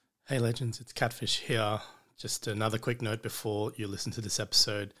Hey legends, it's Catfish here. Just another quick note before you listen to this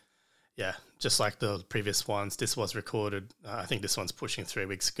episode. Yeah, just like the previous ones, this was recorded. I think this one's pushing 3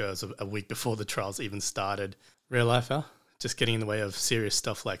 weeks ago, so a week before the trials even started. Real life, just getting in the way of serious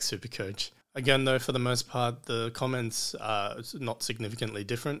stuff like Supercoach. Again, though, for the most part, the comments are not significantly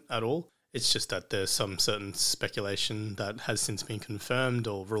different at all. It's just that there's some certain speculation that has since been confirmed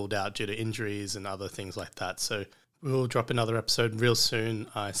or ruled out due to injuries and other things like that. So we'll drop another episode real soon.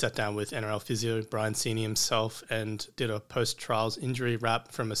 I sat down with NRL physio Brian Sini himself and did a post-trials injury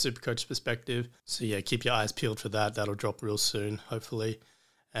wrap from a Supercoach perspective. So yeah, keep your eyes peeled for that. That'll drop real soon, hopefully.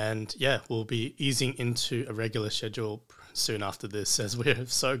 And yeah, we'll be easing into a regular schedule soon after this, as we're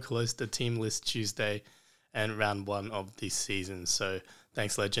so close to Team List Tuesday and round one of this season. So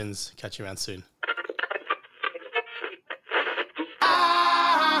thanks, legends. Catch you around soon.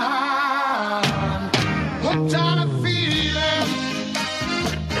 Hooked on a feeling.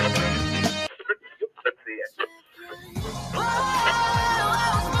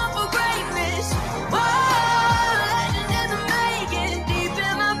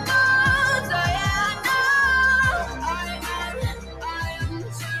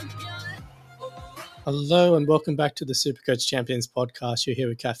 Hello and welcome back to the Supercoach Champions podcast. You're here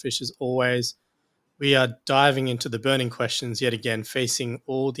with Catfish as always. We are diving into the burning questions yet again, facing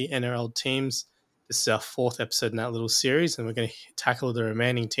all the NRL teams. This is our fourth episode in that little series, and we're going to tackle the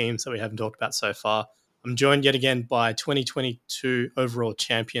remaining teams that we haven't talked about so far. I'm joined yet again by 2022 overall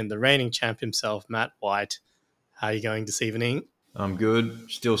champion, the reigning champ himself, Matt White. How are you going this evening? I'm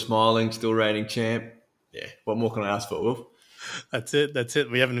good. Still smiling, still reigning champ. Yeah, what more can I ask for, Wolf? That's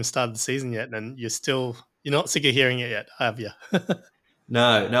it. We haven't even started the season yet, and you're not sick of hearing it yet, have you?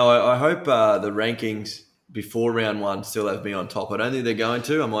 No. I hope the rankings before round one still have me on top. I don't think they're going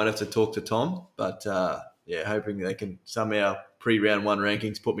to. I might have to talk to Tom, but hoping they can somehow pre-round one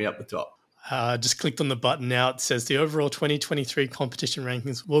rankings put me up the top. Just clicked on the button now. It says the overall 2023 competition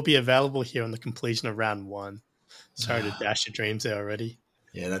rankings will be available here on the completion of round one. Sorry to dash your dreams there already.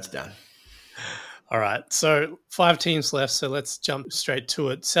 Yeah, that's done. All right, so 5 teams left, so let's jump straight to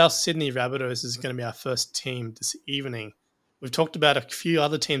it. South Sydney Rabbitohs is going to be our first team this evening. We've talked about a few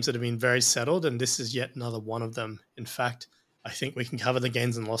other teams that have been very settled, and this is yet another one of them. In fact, I think we can cover the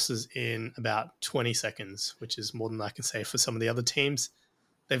gains and losses in about 20 seconds, which is more than I can say for some of the other teams.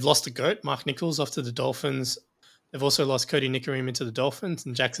 They've lost the GOAT, Mark Nichols, off to the Dolphins. They've also lost Cody Nikorima to the Dolphins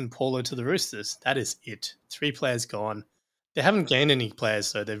and Jackson Paulo to the Roosters. That is it. 3 players gone. They haven't gained any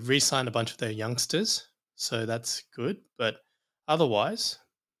players, though. They've re-signed a bunch of their youngsters, so that's good. But otherwise,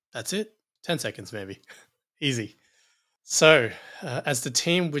 that's it. 10 seconds, maybe. Easy. So, as the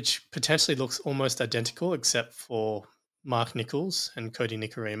team which potentially looks almost identical, except for Mark Nichols and Cody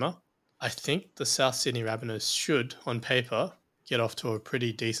Nikorima, I think the South Sydney Rabbitohs should, on paper, get off to a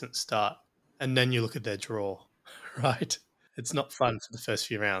pretty decent start. And then you look at their draw, right? It's not fun for the first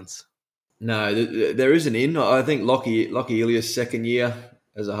few rounds. No, there is an in. I think Lockie Ilias' second year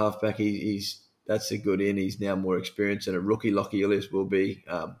as a halfback, that's a good in. He's now more experienced than a rookie. Lockie Ilias will be.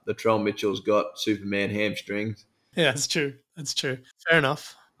 Latrell Mitchell's got Superman hamstrings. Yeah, that's true. Fair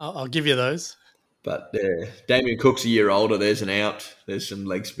enough. I'll give you those. But Damien Cook's a year older. There's an out. There's some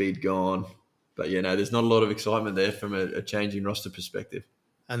leg speed gone. But, there's not a lot of excitement there from a changing roster perspective.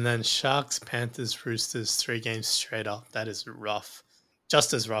 And then Sharks, Panthers, Roosters, 3 games straight up. That is rough.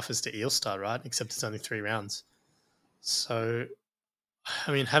 Just as rough as the Eel start, right? Except it's only 3 rounds. So,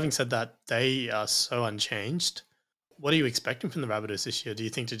 I mean, having said that, they are so unchanged. What are you expecting from the Rabbitohs this year? Do you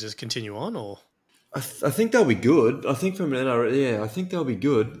think to just continue on, or? I think they'll be good. I think from an NRL, I think they'll be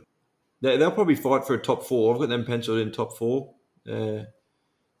good. They'll probably fight for a top 4. I've got them penciled in top 4. They're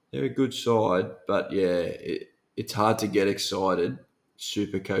a good side, but it's hard to get excited,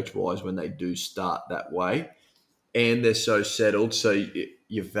 super coach-wise, when they do start that way. And they're so settled, so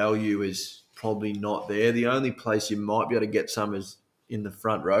your value is probably not there. The only place you might be able to get some is in the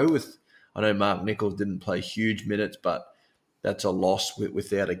front row. I know Mark Nichols didn't play huge minutes, but that's a loss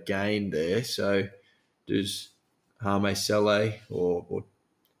without a gain there. So does Hame Sele or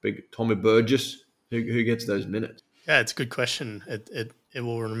big Tommy Burgess, who gets those minutes? Yeah, it's a good question. It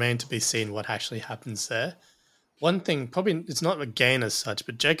will remain to be seen what actually happens there. One thing, probably it's not a gain as such,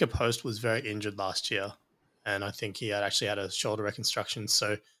 but Jacob Host was very injured last year. And I think he had a shoulder reconstruction.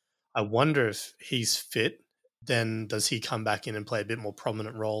 So I wonder if he's fit, then does he come back in and play a bit more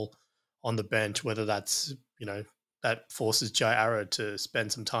prominent role on the bench, whether that's, that forces Jai Arrow to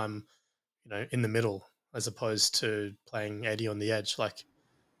spend some time, in the middle as opposed to playing Eddie on the edge.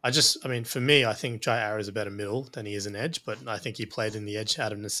 For me, I think Jai Arrow is a better middle than he is an edge, but I think he played in the edge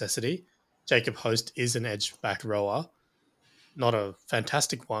out of necessity. Jacob Host is an edge back rower. not a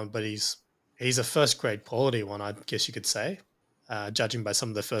fantastic one, but he's a first grade quality one, I guess you could say, judging by some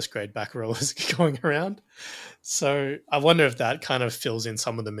of the first grade back rowers going around. So I wonder if that kind of fills in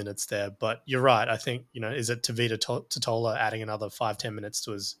some of the minutes there. But you're right. I think, is it Tavita Totola adding another 5-10 minutes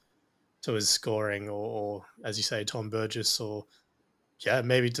to his scoring, or as you say, Tom Burgess, or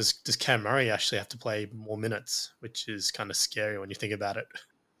maybe does Cam Murray actually have to play more minutes, which is kind of scary when you think about it.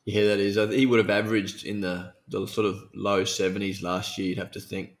 Yeah, that is. He would have averaged in the sort of low 70s last year, you'd have to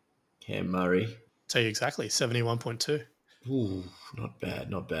think, Cam Murray. Tell you exactly, 71.2. Ooh,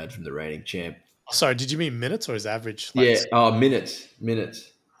 not bad from the reigning champ. Oh, sorry, did you mean minutes or his average? Minutes.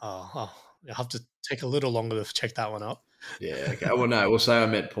 Oh, I'll have to take a little longer to check that one up. Yeah, okay. Well, no, we'll say I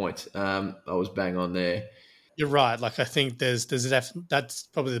meant points. I was bang on there. You're right. Like, I think that's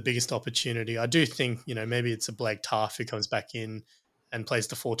probably the biggest opportunity. I do think, maybe it's a Blake Taff who comes back in and plays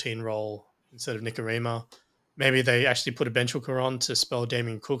the 14 role instead of Nikorima. Maybe they actually put a bench hooker on to spell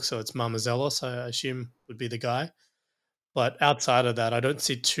Damien Cook, so it's Marmazelos, I assume, would be the guy. But outside of that, I don't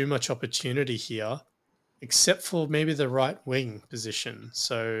see too much opportunity here, except for maybe the right wing position.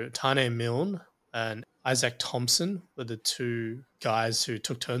 So Tane Milne and Isaac Thompson were the two guys who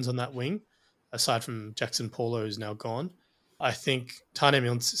took turns on that wing, aside from Jackson Paulo, who's now gone. I think Tane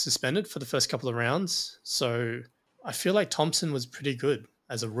Milne's suspended for the first couple of rounds. So I feel like Thompson was pretty good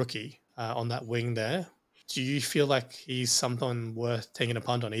as a rookie on that wing there. Do you feel like he's someone worth taking a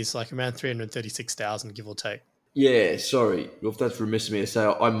punt on? He's like around 336,000, give or take. Yeah, sorry. If that's remiss of me to say,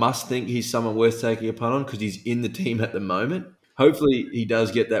 I must think he's someone worth taking a punt on because he's in the team at the moment. Hopefully he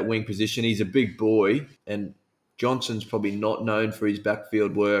does get that wing position. He's a big boy, and Johnson's probably not known for his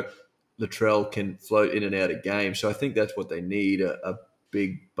backfield work. Latrell can float in and out of games. So I think that's what they need, a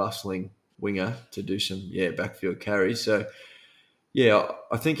big, bustling winger to do some backfield carries. So,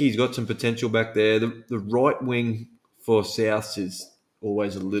 I think he's got some potential back there. The right wing for Souths is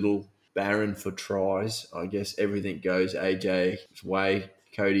always a little barren for tries. I guess everything goes AJ's way.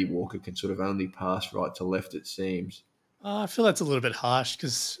 Cody Walker can sort of only pass right to left, it seems. I feel that's a little bit harsh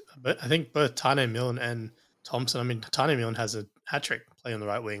because I think both Tane Milne and Thompson, Tane Milne has a hat trick play on the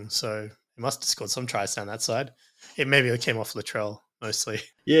right wing, so he must have scored some tries down that side. Maybe it came off Latrell mostly.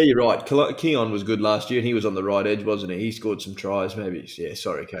 Yeah, you're right. Keon was good last year, and he was on the right edge, wasn't he? He scored some tries, maybe. Yeah,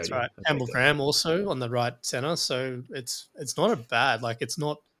 sorry, Cody. That's right. Campbell Graham also on the right center, so it's not a bad, it's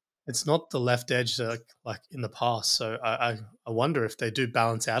not the left edge like in the past. So I wonder if they do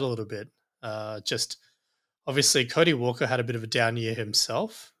balance out a little bit. Just obviously Cody Walker had a bit of a down year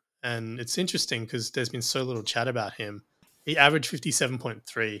himself, and it's interesting because there's been so little chat about him. He averaged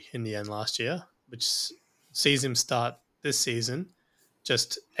 57.3 in the end last year, which sees him start this season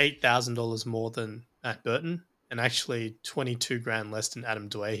just $8,000 more than Matt Burton, and actually 22 grand less than Adam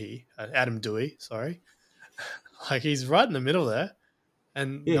Dewey, sorry. Like, he's right in the middle there,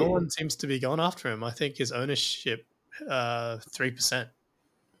 and no one seems to be going after him. I think his ownership 3%.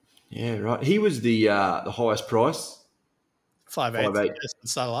 Yeah, right. He was the highest price. 5.8 at the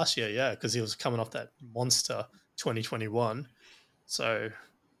start of last year, because he was coming off that monster 2021. So,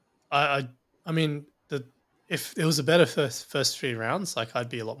 I mean, if it was a better first 3 rounds, I'd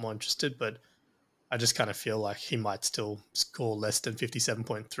be a lot more interested, but I just kind of feel like he might still score less than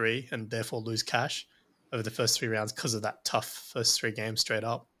 57.3 and therefore lose cash over the first 3 rounds because of that tough first 3 games straight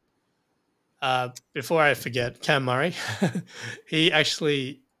up. Before I forget, Cam Murray,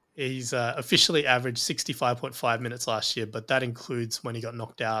 he's officially averaged 65.5 minutes last year, but that includes when he got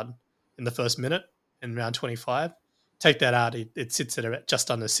knocked out in the first minute in round 25. Take that out, it sits at just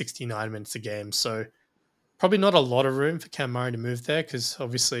under 69 minutes a game. So probably not a lot of room for Cam Murray to move there because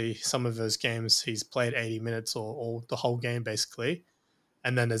obviously some of those games he's played 80 minutes or the whole game basically.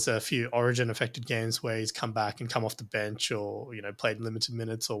 And then there's a few Origin affected games where he's come back and come off the bench or, played limited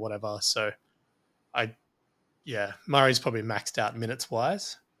minutes or whatever. So Murray's probably maxed out minutes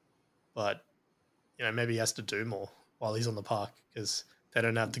wise, but maybe he has to do more while he's on the park because they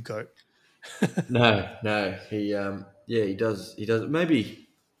don't have the GOAT. No, he does. Maybe,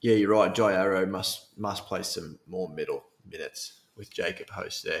 you're right. Jai Arrow must play some more middle minutes with Jacob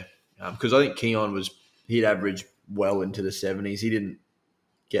Host there because I think Keon he'd averaged well into the 70s. He didn't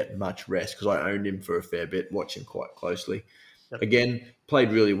get much rest because I owned him for a fair bit, watched him quite closely. Yep. Again,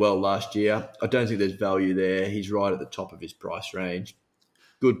 played really well last year. I don't think there's value there. He's right at the top of his price range.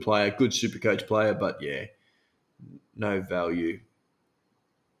 Good player, good Supercoach player, but no value.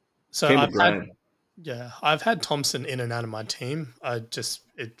 So I've had Thompson in and out of my team.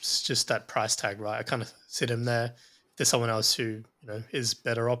 It's just that price tag, right? I kind of sit him there. If there's someone else who is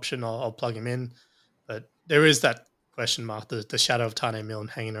better option, I'll plug him in. But there is that question mark, the shadow of Tane Milne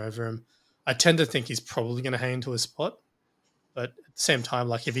hanging over him. I tend to think he's probably going to hang into a spot. But at the same time,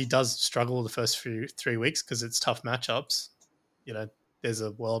 like if he does struggle the first 3 weeks because it's tough matchups, there's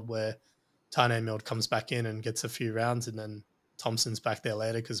a world where Tane Milne comes back in and gets a few rounds, and then Thompson's back there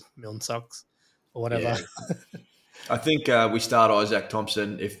later because Milne sucks or whatever. Yeah. I think we start Isaac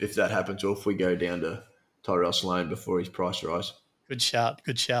Thompson if that happens, or if we go down to Tyrell Sloan before his price rise. Good shout.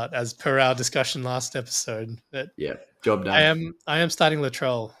 As per our discussion last episode, that Yeah, job done. I am starting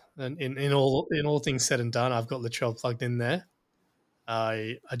Latrell, and in all things said and done, I've got Latrell plugged in there.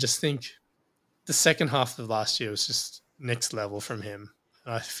 I just think the second half of last year was just next level from him.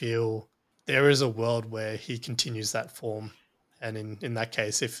 And I feel there is a world where he continues that form. And in that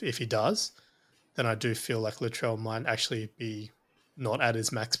case, if he does, then I do feel like Latrell might actually be not at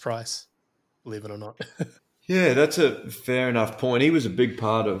his max price, believe it or not. Yeah, that's a fair enough point. He was a big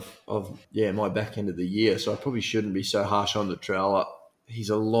part of my back end of the year, so I probably shouldn't be so harsh on the trailer.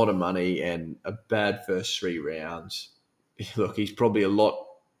 He's a lot of money and a bad first 3 rounds. Look, he's probably a lot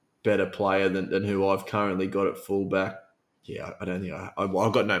better player than who I've currently got at fullback. Yeah, I don't think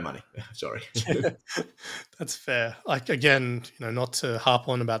I've got no money. Sorry. That's fair. Like, again, not to harp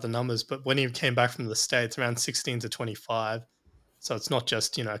on about the numbers, but when he came back from the States around 16 to 25, so it's not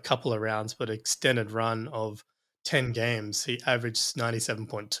just, a couple of rounds, but an extended run of 10 games, he averaged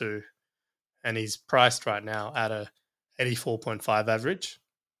 97.2, and he's priced right now at a 84.5 average.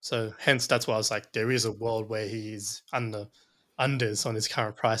 So hence, that's why I was like, there is a world where he's unders on his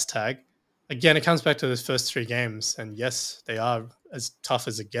current price tag. Again, it comes back to those first 3 games, and yes, they are as tough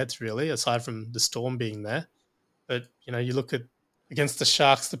as it gets, really, aside from the Storm being there. But, you look at against the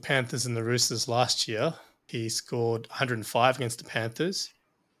Sharks, the Panthers, and the Roosters last year, he scored 105 against the Panthers.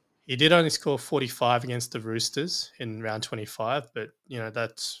 He did only score 45 against the Roosters in round 25, but,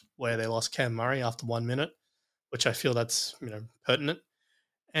 that's where they lost Cam Murray after 1 minute, which I feel that's, pertinent.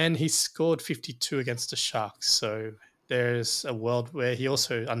 And he scored 52 against the Sharks. So there's a world where he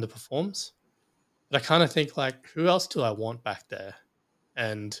also underperforms. But I kind of think, like, who else do I want back there?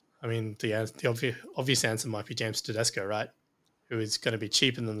 And, I mean, the obvious answer might be James Tedesco, right? Who is going to be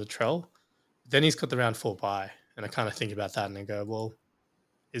cheaper than Latrell. Then he's got the round 4 bye. And I kind of think about that and I go, well,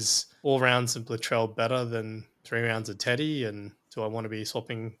 is 4 rounds of Latrell better than 3 rounds of Teddy? And do I want to be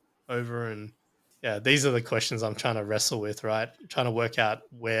swapping over? And yeah, these are the questions I'm trying to wrestle with, right? Trying to work out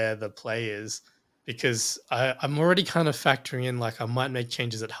where the play is, because I'm already kind of factoring in, like, I might make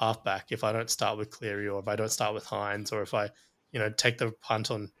changes at halfback if I don't start with Cleary, or if I don't start with Hines, or if I, take the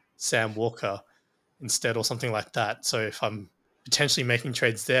punt on Sam Walker instead or something like that. So if I'm potentially making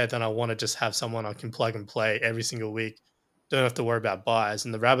trades there, then I want to just have someone I can plug and play every single week. Don't have to worry about buys.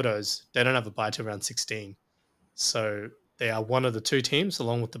 And the Rabbitohs, they don't have a buy till around 16. So they are one of the 2 teams,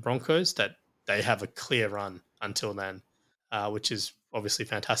 along with the Broncos, that they have a clear run until then, which is obviously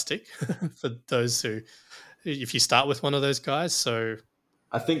fantastic for those who, if you start with one of those guys. So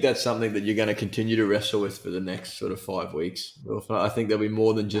I think that's something that you're going to continue to wrestle with for the next sort of 5 weeks. I think there'll be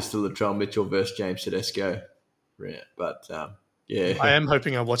more than just the Latrell Mitchell versus James Tedesco. But yeah. I am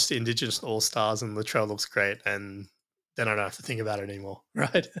hoping I watch the Indigenous All-Stars and Latrell looks great, and then I don't have to think about it anymore,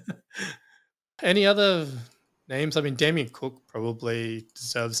 right? Any other names? I mean, Damien Cook probably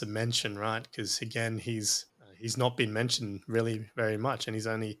deserves a mention, right? Because, again, he's not been mentioned really very much, and he's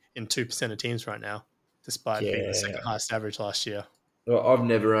only in 2% of teams right now, despite being the second highest average last year. Well, I've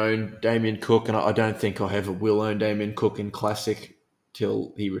never owned Damien Cook, and I don't think I ever will own Damien Cook in Classic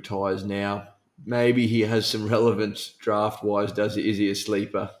till he retires now. Maybe he has some relevance draft-wise. Is he a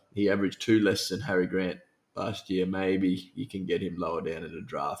sleeper? He averaged 2 less than Harry Grant last year. Maybe you can get him lower down in a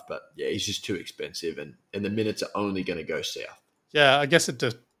draft. But, yeah, he's just too expensive, and the minutes are only going to go south. Yeah, I guess it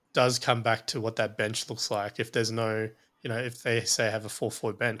does come back to what that bench looks like. If there's no, if they say have a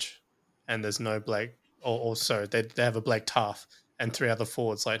 4-4 bench and there's no Blake, or so they have a Blake Taff and 3 other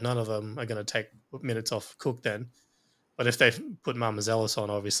forwards, like, none of them are going to take minutes off Cook then. But if they put Marmazelis on,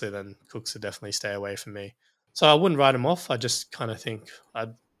 obviously, then Cooks would definitely stay away from me. So I wouldn't write him off. I just kind of think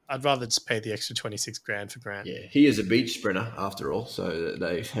I'd rather just pay the extra 26 grand for Grant. Yeah, he is a beach sprinter after all, so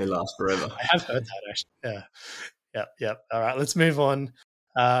they last forever. I have heard that, actually. Yeah. Yep. All right, let's move on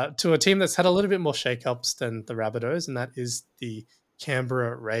to a team that's had a little bit more shakeups than the Rabbitohs, and that is the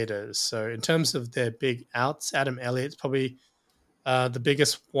Canberra Raiders. So in terms of their big outs, Adam Elliott's probably the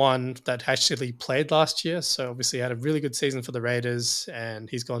biggest one that actually played last year. So obviously had a really good season for the Raiders, and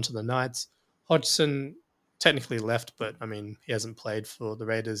he's gone to the Knights. Hodgson technically left, but I mean, he hasn't played for the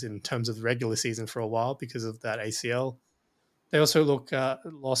Raiders in terms of the regular season for a while because of that ACL. They also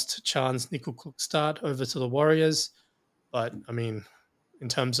lost Chance Nickel-Cookstad over to the Warriors. But I mean, in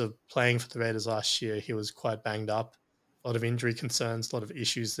terms of playing for the Raiders last year, he was quite banged up. A lot of injury concerns, a lot of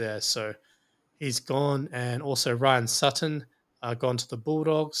issues there. So he's gone. And also Ryan Sutton gone to the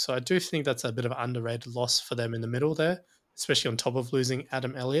Bulldogs. So I do think that's a bit of an underrated loss for them in the middle there, especially on top of losing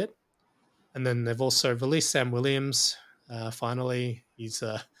Adam Elliott. And then they've also released Sam Williams. Finally, he's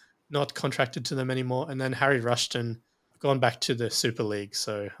not contracted to them anymore. And then Harry Rushton gone back to the Super League.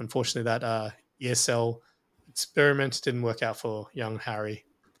 So unfortunately, that ESL experiment didn't work out for young Harry.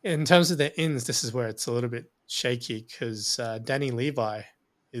 In terms of their ins, this is where it's a little bit shaky because Danny Levi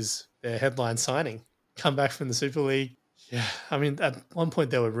is their headline signing. Come back from the Super League. Yeah, I mean, at one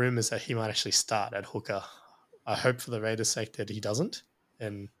point there were rumors that he might actually start at hooker. I hope for the Raiders' sake that he doesn't.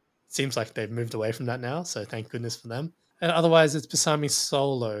 And it seems like they've moved away from that now, so thank goodness for them. And otherwise, it's Basami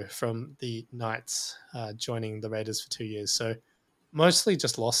Solo from the Knights joining the Raiders for 2 years. So mostly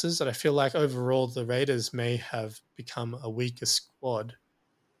just losses. And I feel like overall the Raiders may have become a weaker squad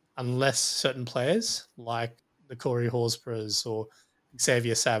unless certain players like the Corey Horsburghs or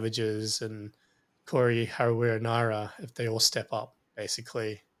Xavier Savages and Corey Harawira-Naera, if they all step up,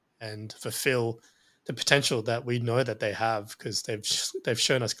 basically, and fulfill the potential that we know that they have because they've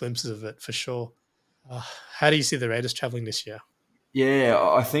shown us glimpses of it for sure. How do you see the Raiders traveling this year? Yeah,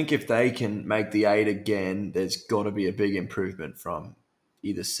 I think if they can make the 8 again, there's got to be a big improvement from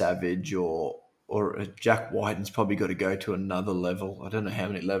either Savage or Jack Whiten's probably got to go to another level. I don't know how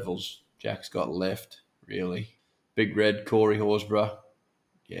many levels Jack's got left, really. Big Red, Corey Horsburgh.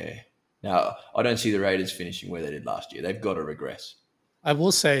 Yeah. Now, I don't see the Raiders finishing where they did last year. They've got to regress. I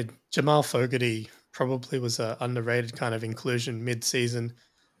will say Jamal Fogarty probably was an underrated kind of inclusion mid-season.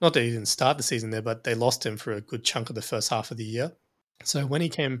 Not that he didn't start the season there, but they lost him for a good chunk of the first half of the year. So when he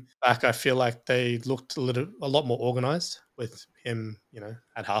came back, I feel like they looked a lot more organized with him,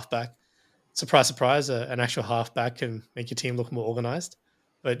 at halfback. Surprise, surprise, an actual halfback can make your team look more organized.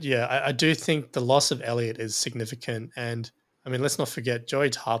 But yeah, I do think the loss of Elliott is significant. And I mean, let's not forget, Joey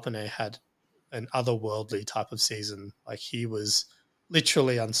Tarpanay had an otherworldly type of season. Like he was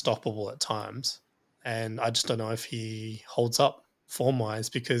literally unstoppable at times. And I just don't know if he holds up form-wise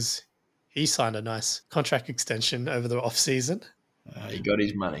because he signed a nice contract extension over the off-season. He got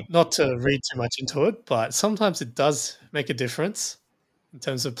his money. Not to read too much into it, but sometimes it does make a difference in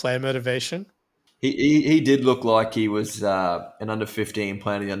terms of player motivation. He did look like he was an under 15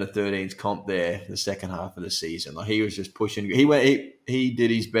 playing the under 13s comp there the second half of the season. Like he was just pushing. He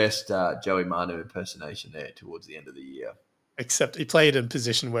did his best Joey Manu impersonation there towards the end of the year. Except he played in a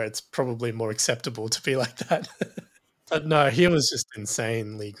position where it's probably more acceptable to be like that. But no, he was just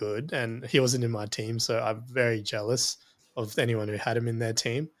insanely good, and he wasn't in my team, so I'm very jealous of anyone who had him in their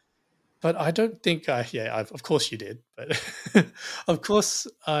team. But I don't think of course you did. But of course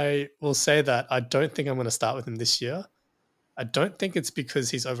I will say that I don't think I'm going to start with him this year. I don't think it's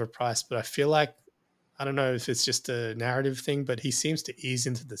because he's overpriced, but I feel like, I don't know if it's just a narrative thing, but he seems to ease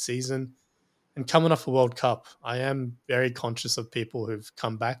into the season. And coming off a World Cup, I am very conscious of people who've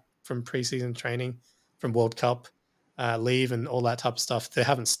come back from preseason training, from World Cup, leave and all that type of stuff. They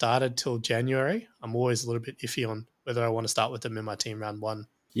haven't started till January. I'm always a little bit iffy on whether I want to start with them in my team round one.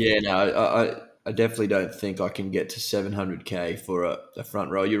 Yeah, no, I definitely don't think I can get to 700k for a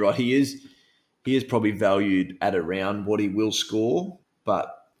front row. You're right. He is probably valued at around what he will score,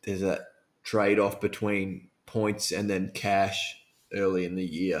 but there's a trade-off between points and then cash early in the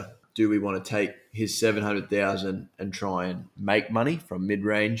year. Do we want to take his 700,000 and try and make money from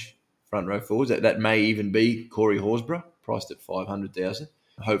mid-range front row forwards? That may even be Corey Horsburgh, priced at 500,000.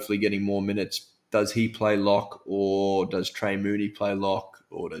 Hopefully getting more minutes. Does he play lock, or does Trey Mooney play lock,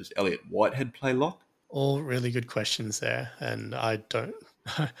 or does Elliot Whitehead play lock? All really good questions there, and I don't.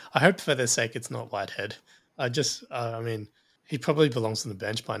 I hope for their sake it's not Whitehead. I mean, he probably belongs on the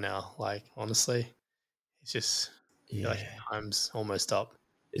bench by now. Like honestly, it's just like time's almost up.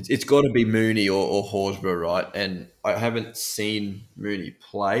 It's got to be Mooney or Horsburgh, right? And I haven't seen Mooney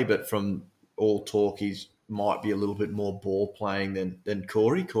play, but from all talk, he's might be a little bit more ball playing than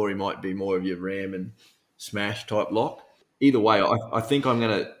Corey. Corey might be more of your ram and smash type lock. Either way, I think I'm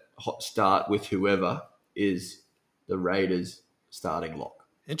going to start with whoever is the Raiders starting lock.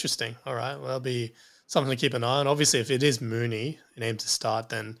 Interesting. All right. Well, that'll be something to keep an eye on. Obviously, if it is Mooney and aim to start,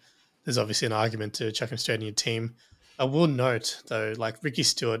 then there's obviously an argument to chuck him straight in your team. I will note, though, like Ricky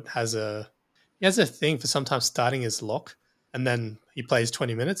Stewart has a thing for sometimes starting his lock and then he plays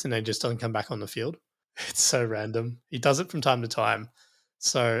 20 minutes and then just doesn't come back on the field. It's so random. He does it from time to time.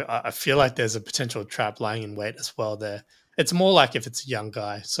 So I feel like there's a potential trap lying in wait as well there. It's more like if it's a young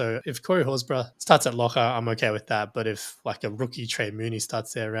guy. So if Corey Horsburgh starts at locker, I'm okay with that. But if like a rookie Trey Mooney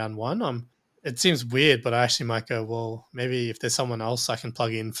starts there round one, it seems weird, but I actually might go, well, maybe if there's someone else I can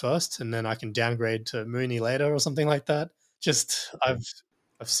plug in first and then I can downgrade to Mooney later or something like that. Just I've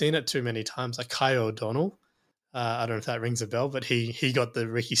seen it too many times. Like Kai O'Donnell, I don't know if that rings a bell, but he got the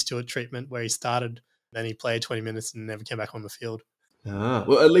Ricky Stewart treatment where he started, then he played 20 minutes and never came back on the field.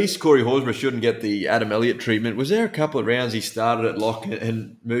 Well, at least Corey Horsburgh shouldn't get the Adam Elliott treatment. Was there a couple of rounds he started at lock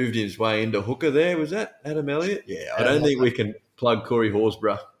and moved his way into hooker there? Was that Adam Elliott? Yeah, I don't think we can plug Corey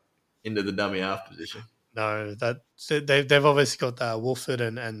Horsburgh into the dummy half position. No, that they've obviously got Wolford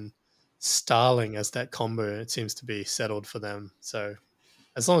and Starling as that combo. It seems to be settled for them. So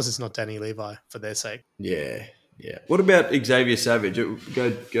as long as it's not Danny Levi, for their sake. Yeah. What about Xavier Savage?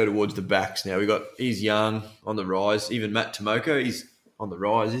 Go towards the backs now. He's young, on the rise. Even Matt Tomoko, he's on the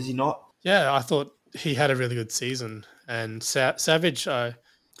rise, is he not? Yeah, I thought he had a really good season, and Savage. It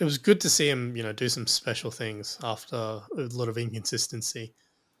was good to see him, do some special things after a lot of inconsistency.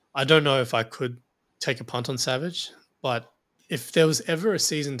 I don't know if I could take a punt on Savage, but if there was ever a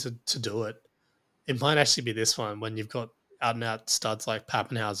season to do it, it might actually be this one when you've got out and out studs like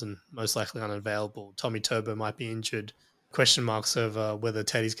Pappenhausen, most likely unavailable. Tommy Turbo might be injured. Question marks over whether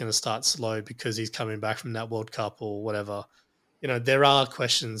Teddy's going to start slow because he's coming back from that World Cup or whatever. There are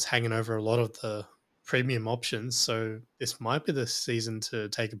questions hanging over a lot of the premium options. So this might be the season to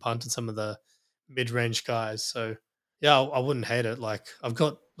take a punt on some of the mid-range guys. So yeah, I wouldn't hate it. Like I've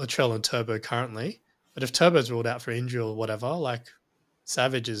got Latrell and Turbo currently, but if Turbo's ruled out for injury or whatever, like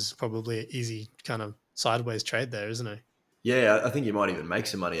Savage is probably an easy kind of sideways trade there, isn't he? Yeah, I think you might even make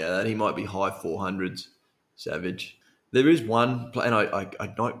some money out of that. He might be high 400s, Savage. There is one play, and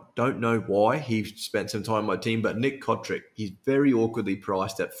I don't know why he spent some time on my team, but Nick Kotrick, he's very awkwardly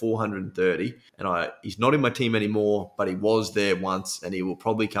priced at 430, and he's not in my team anymore, but he was there once, and he will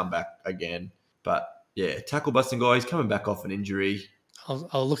probably come back again. But yeah, tackle busting guy, he's coming back off an injury.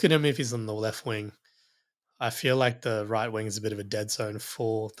 I'll look at him if he's on the left wing. I feel like the right wing is a bit of a dead zone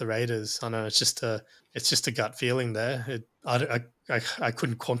for the Raiders. I know it's just a gut feeling there. I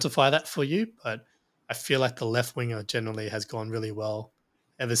couldn't quantify that for you, but I feel like the left winger generally has gone really well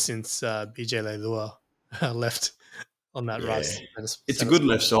ever since BJ Leilua left on that right. It's a good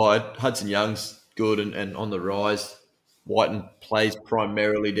left side. Hudson Young's good and on the rise. Whiten plays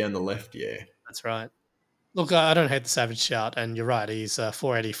primarily down the left, yeah. That's right. Look, I don't hate the Savage shout, and you're right. He's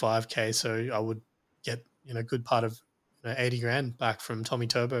 485k, so I would get a good part of 80 grand back from Tommy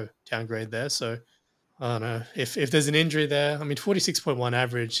Turbo downgrade there. So I don't know if there's an injury there. I mean, 46.1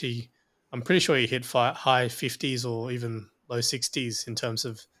 average. I'm pretty sure he hit high 50s or even low 60s in terms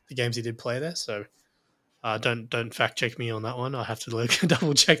of the games he did play there. So don't fact check me on that one. I have to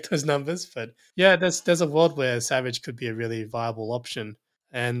double check those numbers. But yeah, there's a world where Savage could be a really viable option.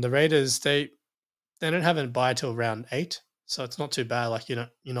 And the Raiders, they don't have a buy till round 8. So it's not too bad. Like you're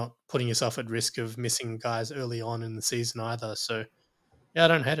not putting yourself at risk of missing guys early on in the season either. So yeah, I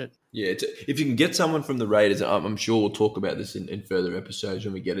don't hate it. Yeah, if you can get someone from the Raiders, I'm sure we'll talk about this in further episodes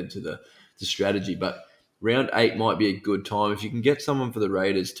when we get into the strategy. But round 8 might be a good time if you can get someone for the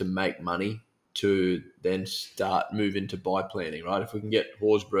Raiders to make money to then move into buy planning, right? If we can get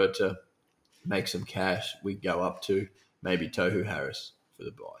Horsburgh to make some cash, we go up to maybe Tohu Harris for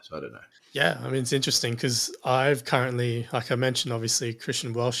the buy. So I don't know. Yeah, I mean, it's interesting because I've currently, like I mentioned, obviously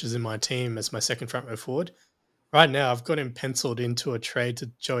Christian Welsh is in my team as my second front row forward. Right now, I've got him penciled into a trade to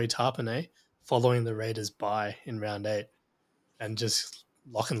Joey Tarpanay following the Raiders bye in round 8 and just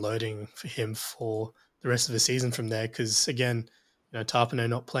lock and loading for him for the rest of the season from there. Because again, Tarpanay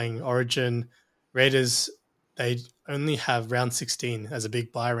not playing Origin. Raiders, they only have round 16 as a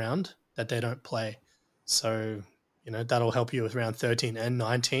big bye round that they don't play. So, that'll help you with round 13 and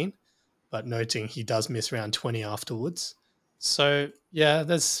 19. But noting he does miss round 20 afterwards. So, yeah,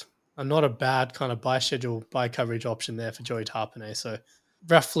 there's not a bad kind of buy coverage option there for Joey Tarpanay. So,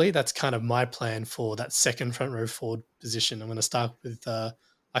 roughly, that's kind of my plan for that second front row forward position. I'm going to start with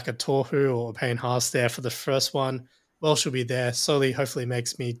like a Tohu or a Payne Haas there for the first one. Welsh will be there. Slowly, hopefully,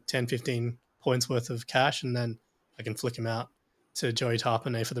 makes me 10, 15 points worth of cash, and then I can flick him out to Joey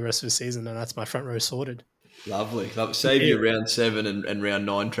Tarpanay for the rest of the season, and that's my front row sorted. Lovely. Save you round 7 and round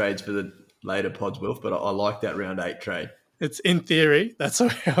 9 trades for the later pods, Wilf, but I like that round 8 trade. It's in theory. That's the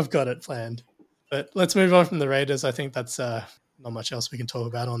way I've got it planned. But let's move on from the Raiders. I think that's not much else we can talk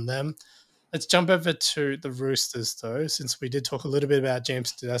about on them. Let's jump over to the Roosters, though, since we did talk a little bit about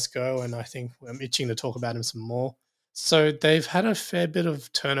James Tedesco, and I think I'm itching to talk about him some more. So they've had a fair bit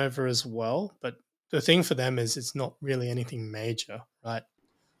of turnover as well, but the thing for them is it's not really anything major, right?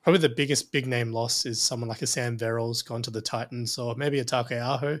 Probably the biggest big-name loss is someone like a Sam Verrills gone to the Titans, or maybe a Take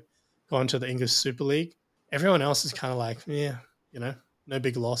Aho gone to the English Super League. Everyone else is kind of like, no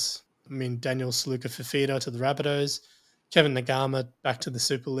big loss. I mean, Daniel Saluka Fafita to the Rabbitohs, Kevin Nagama back to the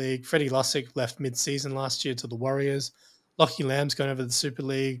Super League, Freddie Lussick left mid-season last year to the Warriors, Lockie Lamb's gone over to the Super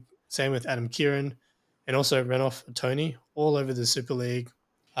League, same with Adam Kieran. and also Renouf and Tony all over the Super League.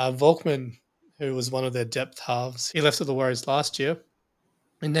 Volkman, who was one of their depth halves, he left to the Warriors last year.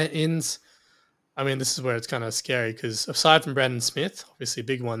 And their ins, I mean, this is where it's kind of scary because aside from Brandon Smith, obviously a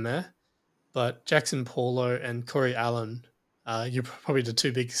big one there, but Jackson Paulo and Corey Allen, you're probably the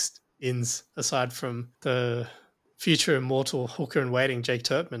two biggest ins aside from the future immortal hooker in waiting, Jake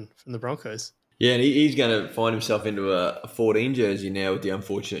Turpin from the Broncos. Yeah, and he's going to find himself into a 14 jersey now with the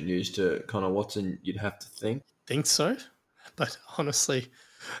unfortunate news to Connor Watson, you'd have to think. Think so, but honestly,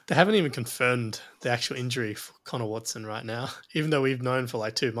 they haven't even confirmed the actual injury for Connor Watson right now, even though we've known for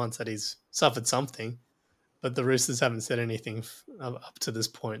like 2 months that he's suffered something. But the Roosters haven't said anything up to this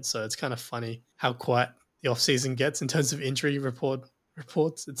point. So it's kind of funny how quiet the offseason gets in terms of injury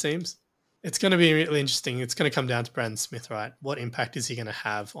reports, it seems. It's going to be really interesting. It's going to come down to Brandon Smith, right? What impact is he going to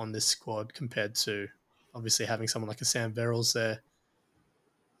have on this squad compared to obviously having someone like a Sam Verrills there?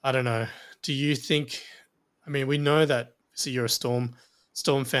 I don't know. Do you think, I mean, we know that so you're a Storm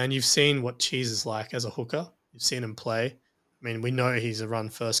fan. You've seen what Cheese is like as a hooker. You've seen him play. I mean, we know he's a run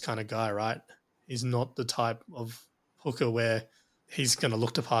first kind of guy, right? He's not the type of hooker where he's going to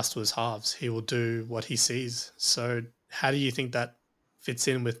look to pass to his halves. He will do what he sees. So how do you think that fits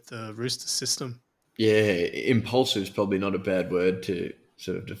in with the Rooster system? Yeah, impulsive is probably not a bad word to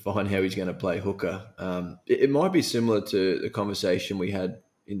sort of define how he's going to play hooker. It might be similar to the conversation we had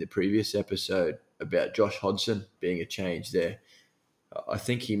in the previous episode about Josh Hodgson being a change there. I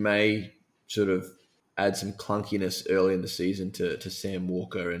think he may sort of add some clunkiness early in the season to Sam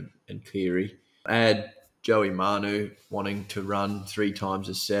Walker and Cleary. Add Joey Manu wanting to run 3 times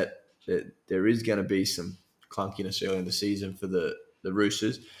a set. There is going to be some clunkiness early in the season for the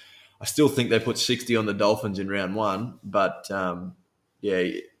Roosters. I still think they put 60 on the Dolphins in round 1, but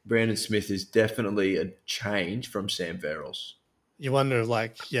Brandon Smith is definitely a change from Sam Verrills. You wonder,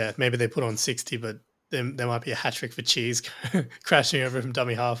 maybe they put on 60, but then there might be a hat trick for Cheese crashing over from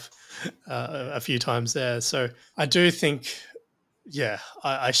dummy half a few times there. So I do think,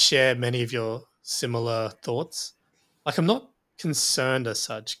 I share many of your similar thoughts. Like, I'm not concerned as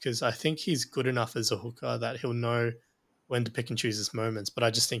such because I think he's good enough as a hooker that he'll know when to pick and choose his moments, but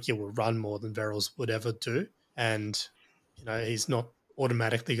I just think he will run more than Verrills would ever do. And, he's not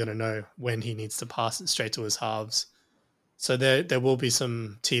automatically going to know when he needs to pass it straight to his halves. So there will be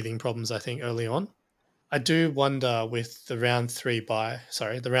some teething problems, I think, early on. I do wonder with the round 4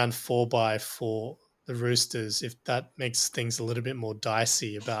 bye for the Roosters, if that makes things a little bit more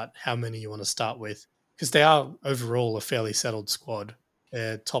dicey about how many you want to start with. Because they are overall a fairly settled squad.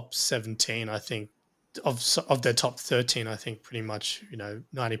 Their top 17, I think, of their top 13, I think pretty much,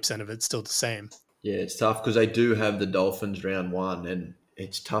 90% of it's still the same. Yeah, it's tough because they do have the Dolphins round 1, and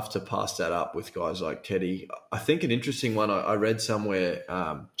it's tough to pass that up with guys like Teddy. I think an interesting one I read somewhere,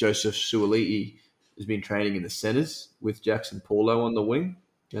 Joseph Suaalii has been training in the centres with Jackson Paulo on the wing.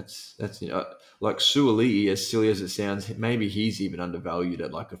 That's like Suaalii, as silly as it sounds, maybe he's even undervalued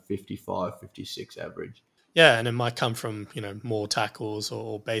at like a 55, 56 average. Yeah, and it might come from, more tackles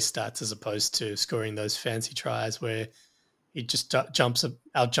or base stats as opposed to scoring those fancy tries where he just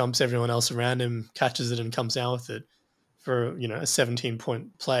out-jumps everyone else around him, catches it and comes down with it for, a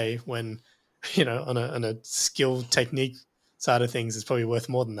 17-point play when, on a skill technique side of things, it's probably worth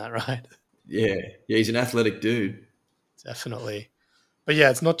more than that, right? Yeah, he's an athletic dude. Definitely. But yeah,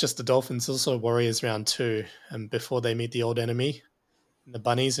 it's not just the Dolphins, it's also Warriors round 2, and before they meet the old enemy, the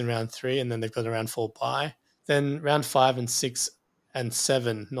Bunnies in round 3, and then they've got a round 4 bye. Then round 5 and 6 and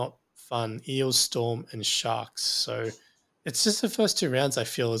 7, not fun, Eels, Storm, and Sharks. So it's just the first 2 rounds, I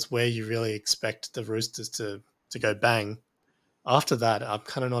feel, is where you really expect the Roosters to go bang. After that, I'm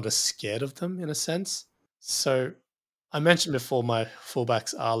kind of not as scared of them in a sense. So I mentioned before my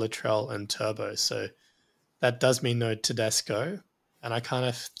fullbacks are Latrell and Turbo. So that does mean no Tedesco. And I kind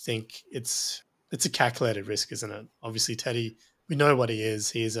of think it's a calculated risk, isn't it? Obviously, Teddy, we know what he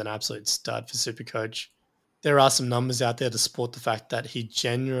is. He is an absolute stud for Supercoach. There are some numbers out there to support the fact that he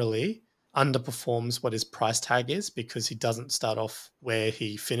generally underperforms what his price tag is because he doesn't start off where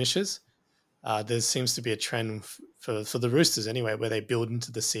he finishes. There seems to be a trend for the Roosters anyway, where they build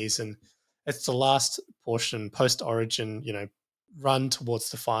into the season. It's the last portion post-Origin, run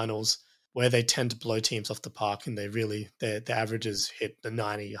towards the finals where they tend to blow teams off the park and their averages hit the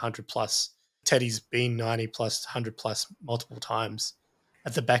 90, 100 plus. Teddy's been 90 plus, 100 plus multiple times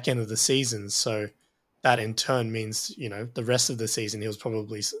at the back end of the season. So that in turn means, the rest of the season he was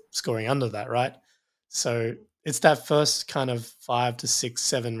probably scoring under that, right? So it's that first kind of 5 to 6,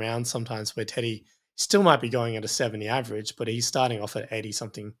 7 rounds sometimes where Teddy still might be going at a 70 average, but he's starting off at 80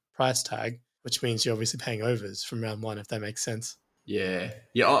 something price tag, which means you're obviously paying overs from round 1, if that makes sense. Yeah.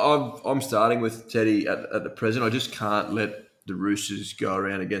 I'm starting with Teddy at the present. I just can't let the Roosters go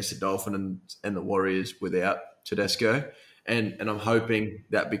around against the Dolphin and the Warriors without Tedesco, and I'm hoping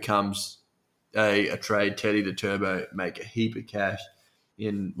that becomes a trade. Teddy to Turbo make a heap of cash.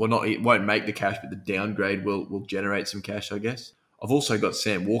 Not it won't make the cash, but the downgrade will generate some cash, I guess. I've also got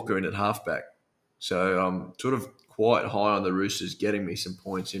Sam Walker in at halfback, so I'm sort of quite high on the Roosters getting me some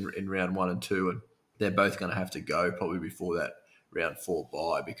points in round 1 and 2, and they're both going to have to go probably before that round 4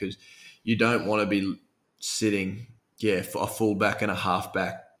 bye, because you don't want to be sitting for a fullback and a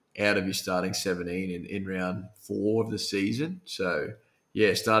halfback out of your starting 17 in round 4 of the season. So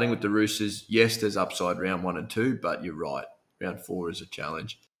starting with the Roosters, yes, there's upside round 1 and 2, but you're right, round 4 is a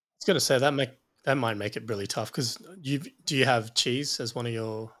challenge. I was going to say that might make it really tough because do you have Cheese as one of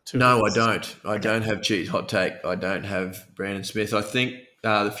your two? No, hookers? I don't. I don't have Cheese. Hot take. I don't have Brandon Smith. I think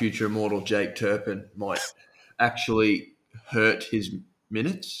the future immortal Jake Turpin might actually hurt his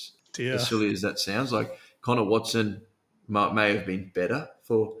minutes. Dear. As silly as that sounds, like Connor Watson may have been better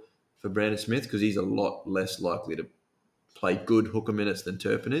for Brandon Smith because he's a lot less likely to play good hooker minutes than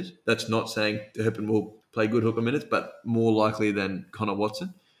Turpin is. That's not saying Turpin will play good hooker minutes, but more likely than Connor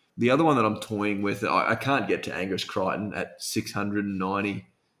Watson. The other one that I'm toying with, I can't get to Angus Crichton at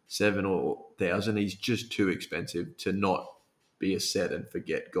 697 or 1,000. He's just too expensive to not be a set and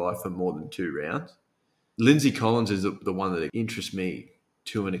forget guy for more than 2 rounds. Lindsay Collins is the one that interests me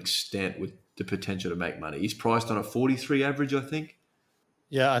to an extent with the potential to make money. He's priced on a 43 average, I think.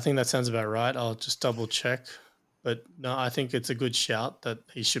 Yeah, I think that sounds about right. I'll just double check. But no, I think it's a good shout that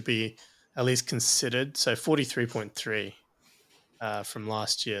he should be at least considered. So 43.3 from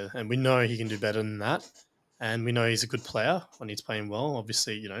last year. And we know he can do better than that. And we know he's a good player when he's playing well.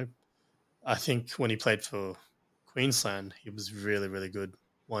 Obviously, I think when he played for Queensland, he was really, really good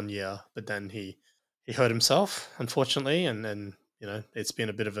one year. But then he hurt himself, unfortunately. And then, it's been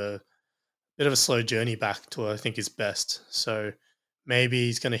a bit of a slow journey back to, I think, his best. So maybe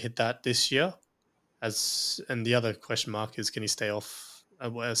he's going to hit that this year. And the other question mark is, can he stay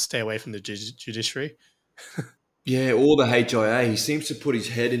away from the judiciary? Yeah, or the HIA. He seems to put his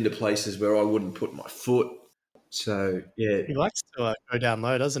head into places where I wouldn't put my foot. So, yeah. He likes to go down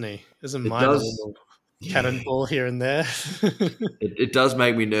low, doesn't he? Doesn't It mind a does. little cannonball here and there. It does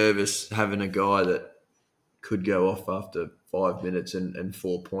make me nervous having a guy that could go off after 5 minutes and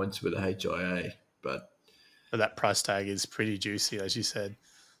 4 points with a HIA. But that price tag is pretty juicy, as you said.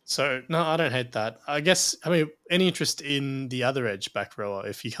 So, no, I don't hate that. I guess, any interest in the other edge back rower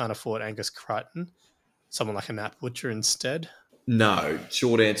if you can't afford Angus Crichton? Someone like a Nat Butcher instead? no,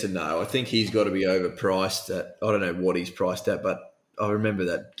 short answer, no. I think he's got to be overpriced. I don't know what he's priced at, but I remember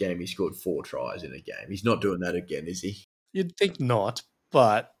that game he scored 4 tries in a game. He's not doing that again, is he? You'd think not,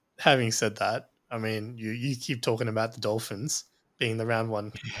 but having said that, you keep talking about the Dolphins being the round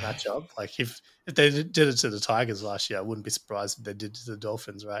 1 matchup. Like if they did it to the Tigers last year, I wouldn't be surprised if they did it to the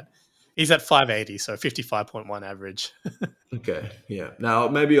Dolphins, right? He's at 580, so 55.1 average. Okay, yeah. Now,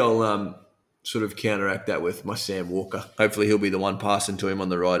 maybe I'll sort of counteract that with my Sam Walker. Hopefully he'll be the one passing to him on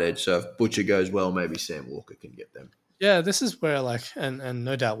the right edge. So if Butcher goes well, maybe Sam Walker can get them. Yeah, this is where and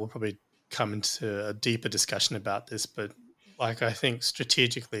no doubt we'll probably come into a deeper discussion about this, but I think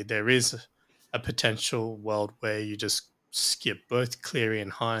strategically there is a potential world where you just skip both Cleary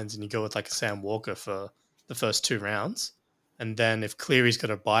and Hines and you go with a Sam Walker for the first 2 rounds. And then if Cleary's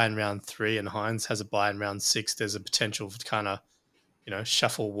got a buy in round 3 and Hines has a buy in round 6, there's a potential to kind of,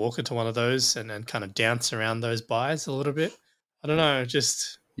 shuffle Walker to one of those and then kind of dance around those buys a little bit. I don't know,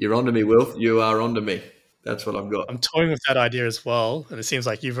 just... You're onto me, Wilf. You are onto me. That's what I've got. I'm toying with that idea as well. And it seems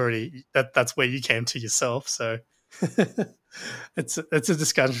like you've already... That's where you came to yourself, so... it's a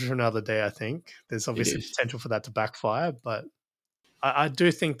discussion for another day, I think. There's obviously potential for that to backfire, but I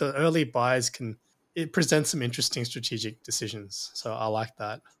do think the early buys it presents some interesting strategic decisions. So I like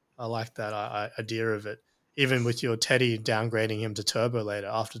that. I like that idea of it. Even with your Teddy downgrading him to Turbo later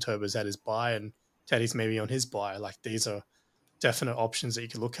after Turbo's at his buy and Teddy's maybe on his buy. These are definite options that you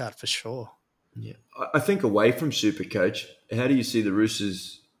could look at for sure. Yeah, I think away from Supercoach, how do you see the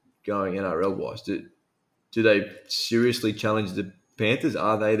Roosters going NRL wise? Do they seriously challenge the Panthers?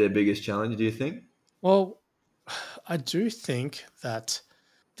 Are they their biggest challenge, do you think? Well, I do think that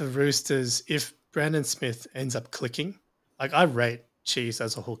the Roosters, if Brandon Smith ends up clicking, I rate Cheese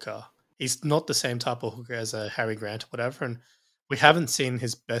as a hooker. He's not the same type of hooker as a Harry Grant or whatever. And we haven't seen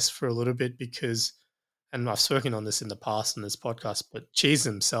his best for a little bit because, and I've spoken on this in the past in this podcast, but Cheese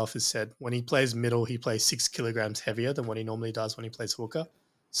himself has said when he plays middle, he plays 6 kilograms heavier than what he normally does when he plays hooker.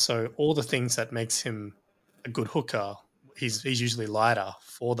 So all the things that makes him a good hooker, he's usually lighter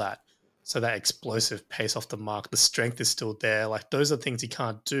for that. So that explosive pace off the mark, the strength is still there. Like those are things he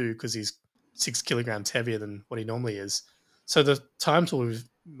can't do because he's 6 kilograms heavier than what he normally is. So the times where we've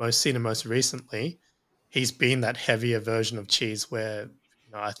most seen him most recently, he's been that heavier version of Cheese where,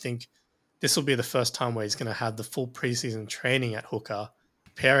 I think this will be the first time where he's going to have the full preseason training at hooker,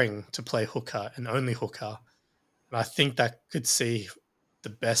 preparing to play hooker and only hooker. And I think that could see the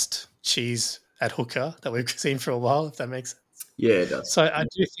best Cheese at hooker that we've seen for a while, if that makes sense. Yeah, it does. So I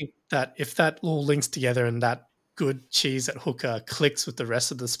do think that if that all links together and that good Cheese at hooker clicks with the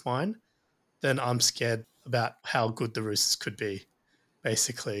rest of the spine, then I'm scared about how good the Roosters could be,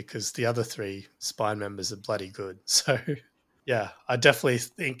 basically, because the other 3 spine members are bloody good. So yeah, I definitely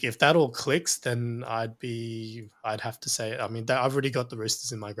think if that all clicks, then I'd have to say, I mean, I've already got the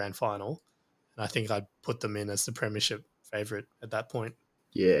Roosters in my grand final, and I think I'd put them in as the premiership favourite at that point.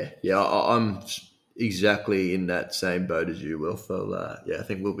 Yeah, I'm exactly in that same boat as you, Will. So, I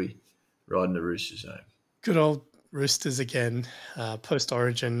think we'll be riding the Roosters home. Good old Roosters again,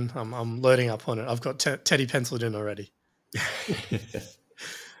 post-Origin. I'm loading up on it. I've got Teddy penciled in already.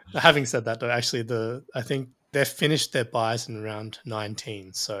 Having said that, though, actually, I think they've finished their buys in round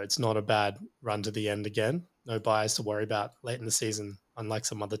 19, so it's not a bad run to the end again. No buys to worry about late in the season, unlike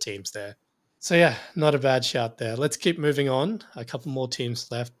some other teams there. So yeah, not a bad shout there. Let's keep moving on. A couple more teams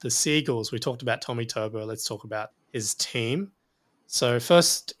left. The Seagulls. We talked about Tommy Turbo. Let's talk about his team. So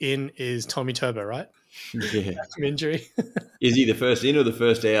first in is Tommy Turbo, right? Yeah. From injury. Is he the first in or the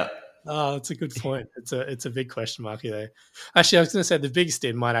first out? Oh, it's a good point. It's a big question mark there. Actually, I was going to say the biggest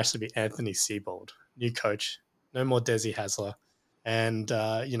in might actually be Anthony Seibold, new coach. No more Desi Hasler. And,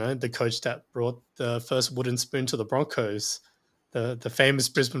 the coach that brought the first wooden spoon to the Broncos, the famous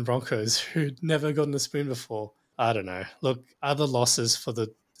Brisbane Broncos, who'd never gotten a spoon before. I don't know. Look, other losses for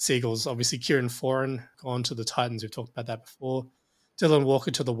the Seagulls, obviously Kieran Foran gone to the Titans. We've talked about that before. Dylan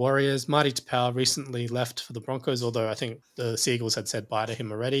Walker to the Warriors. Marty Tapau recently left for the Broncos, although I think the Seagulls had said bye to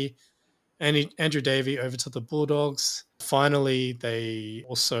him already. And Andrew Davey over to the Bulldogs. Finally, they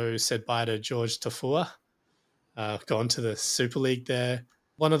also said bye to George Tafua, gone to the Super League there.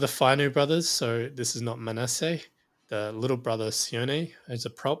 One of the Fainu brothers, so this is not Manasseh, the little brother Sione as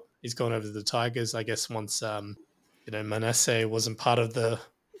a prop. He's gone over to the Tigers. I guess once Manasseh wasn't part of the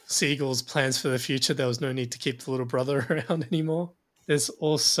Seagulls' plans for the future, there was no need to keep the little brother around anymore. There's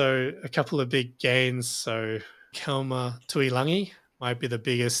also a couple of big gains. So Kelma Tuilangi might be the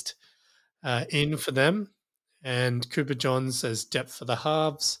biggest in for them, and Cooper Johns as depth for the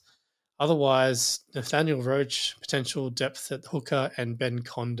halves. Otherwise, Nathaniel Roach, potential depth at hooker, and Ben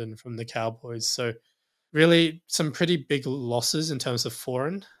Condon from the Cowboys. So really some pretty big losses in terms of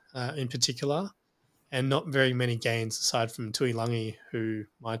foreign in particular, and not very many gains aside from Tuilangi, who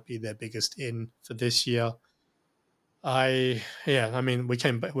might be their biggest in for this year. We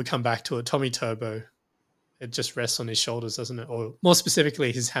come back to it. Tommy Turbo, it just rests on his shoulders, doesn't it? Or more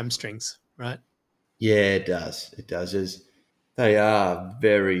specifically, his hamstrings, right? Yeah, it does. It does. They are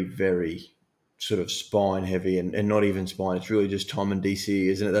very, very sort of spine heavy and not even spine. It's really just Tom and DC,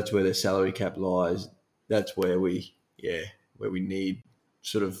 isn't it? That's where their salary cap lies. That's where we need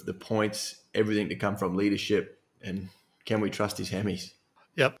sort of the points, everything to come from leadership. And can we trust his hammies?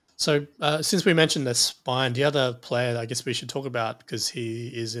 Yep. So since we mentioned the spine, the other player I guess we should talk about, because he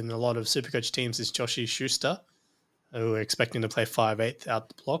is in a lot of Supercoach teams, is Joshy Schuster, who we're expecting to play 5/8 out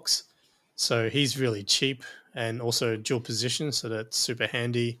the blocks. So he's really cheap and also dual position, so that's super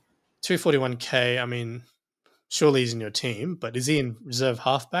handy. 241k, I mean, surely he's in your team, but is he in reserve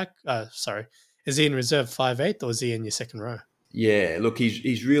halfback? Is he in reserve 5/8 or is he in your second row? Yeah, look,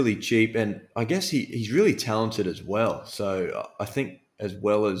 he's really cheap, and I guess he's really talented as well. So I think as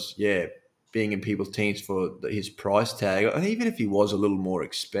well as being in people's teams for his price tag, and even if he was a little more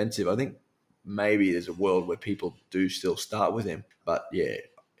expensive, I think maybe there's a world where people do still start with him. But yeah,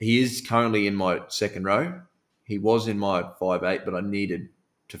 he is currently in my second row. He was in my 5/8, but I needed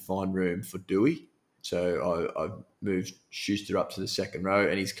to find room for Dewey. So I moved Schuster up to the second row,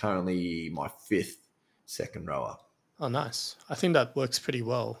 and he's currently my fifth second rower. Oh, nice. I think that works pretty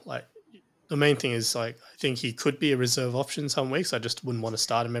well. Like, the main thing is, like, I think he could be a reserve option some weeks. I just wouldn't want to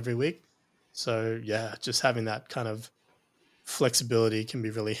start him every week. So yeah, just having that kind of flexibility can be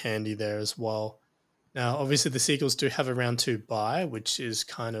really handy there as well. Now, obviously, the Seagulls do have a round 2 bye, which is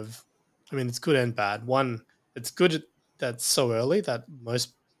kind of, I mean, it's good and bad. One, it's good that it's so early that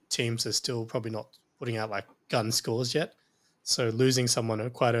most teams are still probably not putting out like gun scores yet. So losing someone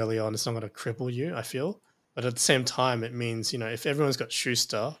quite early on is not going to cripple you, I feel. But at the same time, it means, if everyone's got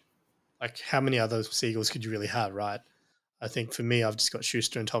Schuster, like how many other Seagulls could you really have, right? I think for me, I've just got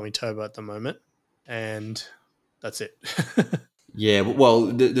Schuster and Tommy Turbo at the moment, and that's it. Yeah, well,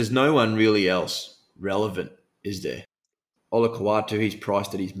 there's no one really else relevant, is there? Ola Kawatu, he's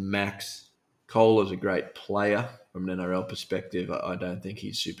priced at his max. Cole is a great player from an NRL perspective. I don't think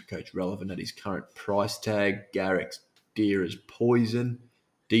he's super coach relevant at his current price tag. Garrick's dear as poison.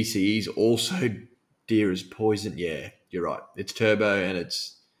 DCE's also dear as poison. Yeah, you're right. It's Turbo and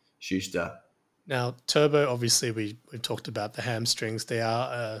it's Schuster. Now, Turbo, obviously, we've talked about the hamstrings. They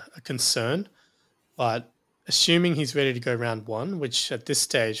are a concern, but assuming he's ready to go round one, which at this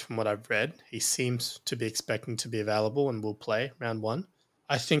stage, from what I've read, he seems to be expecting to be available and will play round one.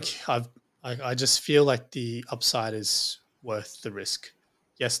 I think I just feel like the upside is worth the risk.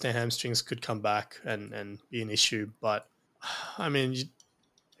 Yes, the hamstrings could come back and be an issue, but I mean,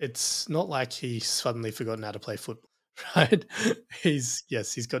 it's not like he's suddenly forgotten how to play football, right? He's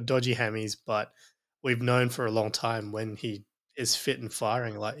got dodgy hammies, but we've known for a long time when he is fit and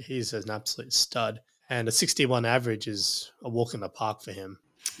firing, like he's an absolute stud. And a 61 average is a walk in the park for him.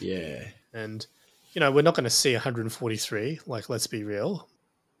 Yeah. And we're not going to see 143. Like, let's be real.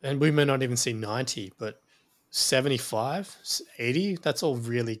 And we may not even see 90, but 75, 80, that's all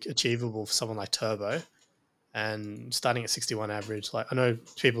really achievable for someone like Turbo. And starting at 61 average, like I know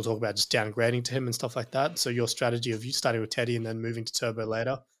people talk about just downgrading to him and stuff like that. So your strategy of you starting with Teddy and then moving to Turbo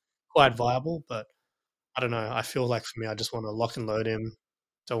later, quite viable. But I don't know. I feel like for me, I just want to lock and load him.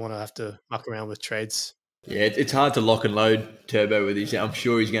 Don't want to have to muck around with trades. Yeah, it's hard to lock and load Turbo with his. I'm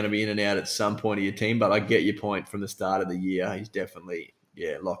sure he's going to be in and out at some point of your team, but I get your point from the start of the year. He's definitely,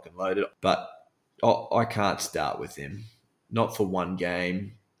 lock and loaded. But I can't start with him. Not for one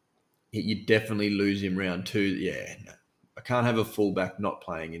game. You definitely lose him round two. Yeah, no. I can't have a fullback not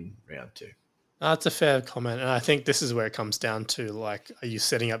playing in round two. That's a fair comment. And I think this is where it comes down to, like, are you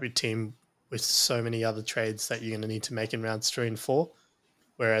setting up your team with so many other trades that you're going to need to make in rounds 3 and 4?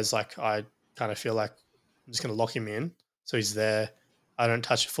 Whereas, like, I kind of feel like I'm just going to lock him in. So he's there. I don't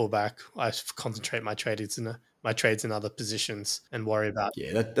touch a fullback. I concentrate my trades in other positions and worry about.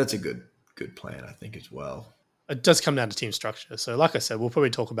 Yeah, that's a good plan, I think, as well. It does come down to team structure. So, like I said, we'll probably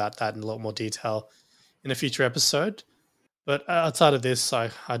talk about that in a lot more detail in a future episode. But outside of this,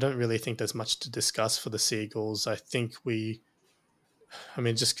 I don't really think there's much to discuss for the Seagulls. I think it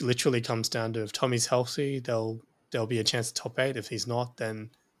just literally comes down to if Tommy's healthy, there'll be a chance of top 8. If he's not, then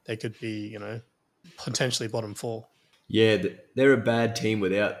they could be, potentially bottom 4. Yeah, they're a bad team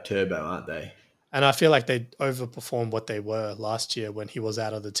without Turbo, aren't they? And I feel like they overperformed what they were last year when he was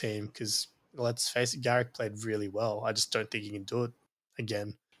out of the team because, let's face it, Garrick played really well. I just don't think he can do it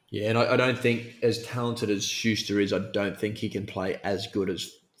again. Yeah, and I don't think, as talented as Schuster is, I don't think he can play as good as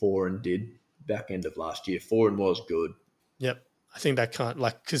Foran did back end of last year. Foran was good. Yep. I think that can't,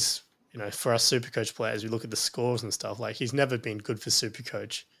 because, for us Supercoach players, we look at the scores and stuff, like he's never been good for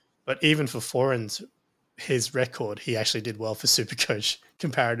Supercoach. But even for Foran's, his record, he actually did well for Supercoach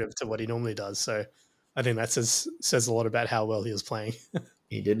comparative to what he normally does. So I think that says a lot about how well he was playing.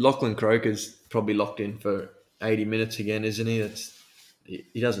 He did. Lachlan Croker's probably locked in for 80 minutes again, isn't he?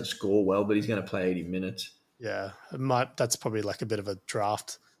 He doesn't score well, but he's going to play 80 minutes. Yeah, that's probably like a bit of a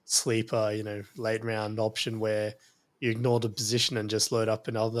draft sleeper, late round option where you ignore the position and just load up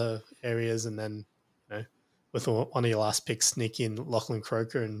in other areas, and then, with one of your last picks, sneak in Lachlan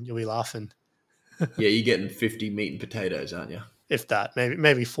Croker, and you'll be laughing. Yeah, you're getting 50 meat and potatoes, aren't you? If that,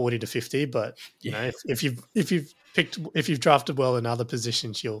 maybe 40 to 50, but if you've drafted well in other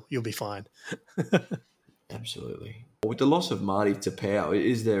positions, you'll be fine. Absolutely. With the loss of Marty Tapau,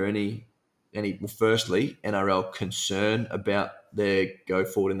 is there any firstly, NRL concern about their go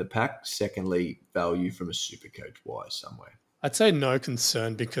forward in the pack? Secondly, value from a super coach wise somewhere? I'd say no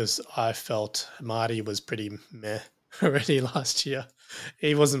concern because I felt Marty was pretty meh already last year.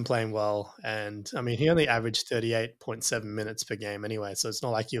 He wasn't playing well. And I mean, he only averaged 38.7 minutes per game anyway. So it's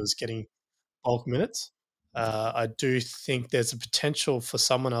not like he was getting bulk minutes. I do think there's a potential for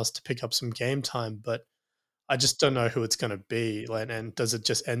someone else to pick up some game time, but I just don't know who it's going to be. And does it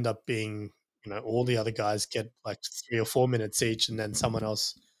just end up being, all the other guys get like 3 or 4 minutes each and then someone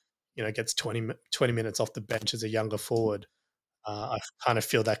else, gets 20 minutes off the bench as a younger forward? I kind of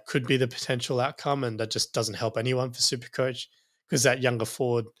feel that could be the potential outcome, and that just doesn't help anyone for Supercoach because that younger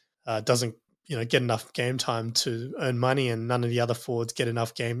forward doesn't, get enough game time to earn money, and none of the other forwards get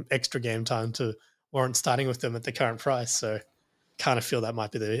enough extra game time to warrant starting with them at the current price. So, kind of feel that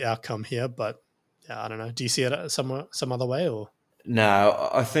might be the outcome here, but yeah, I don't know. Do you see it some other way, or? No,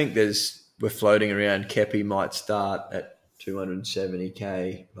 I think we're floating around. Kepi might start at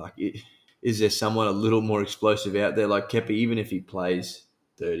 270k. Is there someone a little more explosive out there like Kepi, even if he plays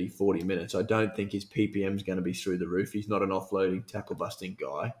 30, 40 minutes? I don't think his PPM is going to be through the roof. He's not an offloading, tackle busting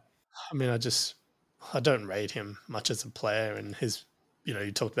guy. I mean, I just I don't rate him much as a player, and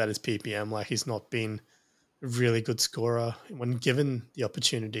you talked about his PPM, like he's not been a really good scorer when given the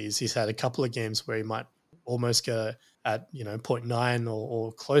opportunities. He's had a couple of games where he might almost get at zero point 0.9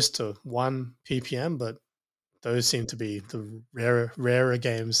 or close to 1 ppm, but those seem to be the rarer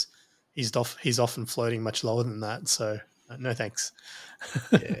games. He's often floating much lower than that. So no thanks.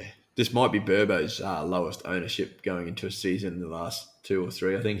 Yeah. This might be Burbo's lowest ownership going into a season in the last 2 or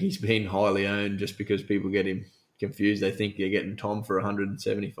 3. I think he's been highly owned just because people get him confused. They think they're getting Tom for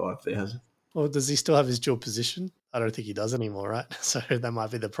 175,000. Or does he still have his dual position? I don't think he does anymore, right? So that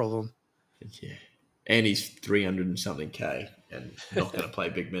might be the problem. Yeah. And he's 300 and something K and not going to play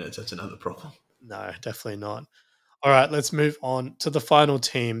big minutes. That's another problem. No, definitely not. All right, let's move on to the final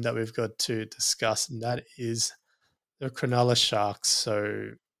team that we've got to discuss, and that is the Cronulla Sharks.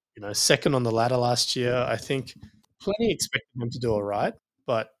 So, second on the ladder last year. I think plenty expected them to do all right,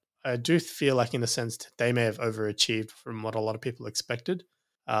 but I do feel like, in a sense, they may have overachieved from what a lot of people expected.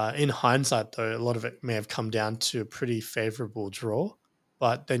 In hindsight, though, a lot of it may have come down to a pretty favorable draw.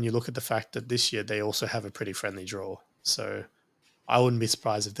 But then you look at the fact that this year they also have a pretty friendly draw. So I wouldn't be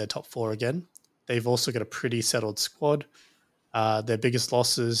surprised if they're top 4 again. They've also got a pretty settled squad. Their biggest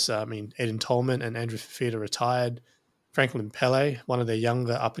losses, Aiden Tolman and Andrew Fifita retired. Franklin Pele, one of their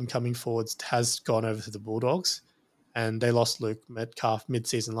younger up-and-coming forwards, has gone over to the Bulldogs. And they lost Luke Metcalf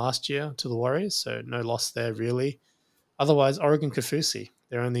mid-season last year to the Warriors, so no loss there really. Otherwise, Oregon Kaufusi,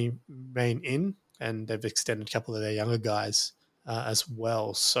 their only main in, and they've extended a couple of their younger guys as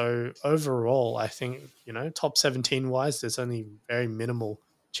well. So overall, I think, top 17-wise, there's only very minimal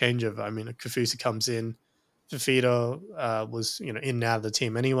changeover. I mean, Kaufusi comes in. Fifita was, in and out of the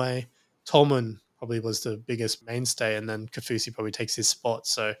team anyway. Tolman probably was the biggest mainstay, and then Kaufusi probably takes his spot.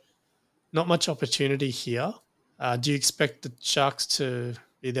 So not much opportunity here. Do you expect the Sharks to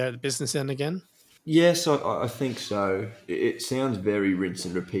be there at the business end again? Yes, I think so. It sounds very rinse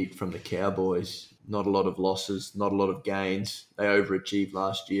and repeat from the Cowboys. Not a lot of losses, not a lot of gains. They overachieved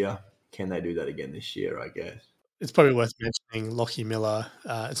last year. Can they do that again this year, I guess? It's probably worth mentioning Lockie Miller.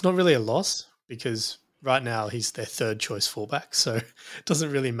 It's not really a loss because right now he's their third choice fullback, so it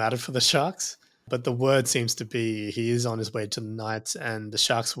doesn't really matter for the Sharks. But the word seems to be he is on his way to the Knights, and the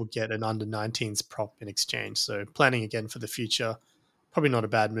Sharks will get an under 19s prop in exchange. So planning again for the future. Probably not a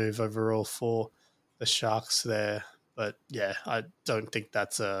bad move overall for the Sharks there. But yeah, I don't think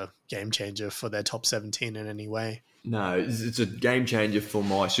that's a game changer for their top 17 in any way. No, it's a game changer for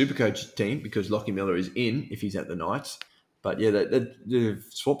my Supercoach team because Lockie Miller is in if he's at the Knights. But yeah, they've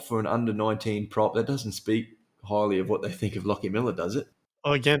swapped for an under 19 prop. That doesn't speak highly of what they think of Lockie Miller, does it?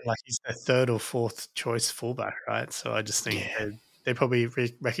 Oh, again, like he's their third or fourth choice fullback, right? So I just think Yeah. they probably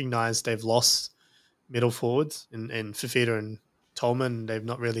recognize they've lost middle forwards in Fifita and Tolman. They've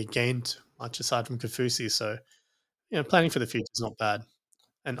not really gained much aside from Kaufusi. So, planning for the future is not bad.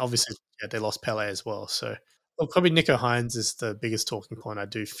 And obviously, yeah, they lost Pele as well. So, well, probably Nico Hines is the biggest talking point, I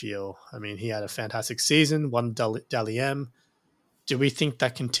do feel. I mean, he had a fantastic season, won Dally M. Do we think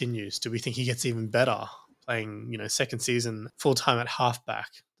that continues? Do we think he gets even better playing, second season full time at halfback?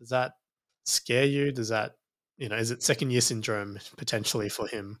 Does that scare you? Does that, is it second year syndrome potentially for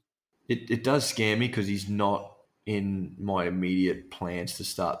him? It does scare me because he's not in my immediate plans to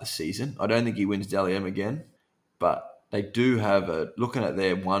start the season. I don't think he wins Dally M again, but they do have looking at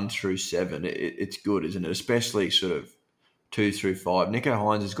their 1 through 7, it's good, isn't it? Especially sort of 2 through 5. Nico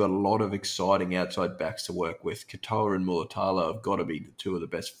Hines has got a lot of exciting outside backs to work with. Katoa and Mulatalo have got to be the two of the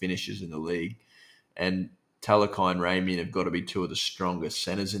best finishers in the league. And Talakai and Ramian have got to be two of the strongest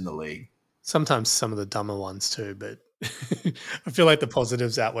centers in the league. Sometimes some of the dumber ones too, but I feel like the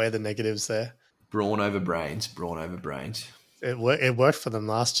positives outweigh the negatives there. Brawn over brains. It worked for them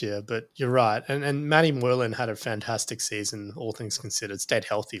last year, but you're right. And Matty Moylan had a fantastic season, all things considered. Stayed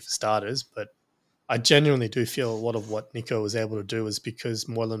healthy for starters, but I genuinely do feel a lot of what Nico was able to do was because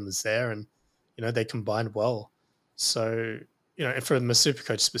Moylan was there and, they combined well. So, from a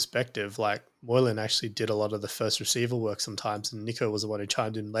Supercoach's perspective, like Moylan actually did a lot of the first receiver work sometimes, and Nico was the one who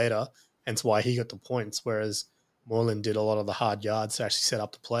chimed in later, hence why he got the points, whereas Moylan did a lot of the hard yards to actually set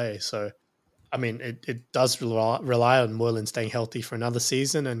up the play. So, I mean, it does rely on Moylan staying healthy for another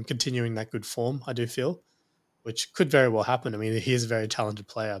season and continuing that good form, I do feel, which could very well happen. I mean, he is a very talented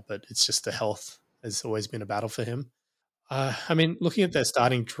player, but it's just the health has always been a battle for him. Looking at their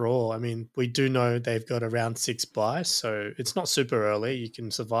starting draw, we do know they've got a round 6 bye, so it's not super early. You can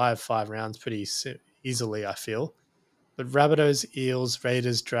survive 5 rounds pretty easily, I feel. But Rabbitohs, Eels,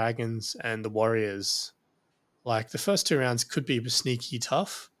 Raiders, Dragons, and the Warriors, like the first 2 rounds could be sneaky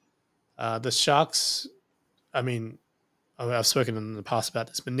tough. The Sharks, I I've spoken in the past about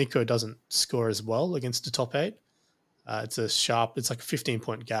this, but Nico doesn't score as well against the top 8. It's like a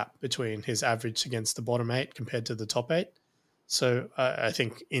 15-point gap between his average against the bottom 8 compared to the top 8. So I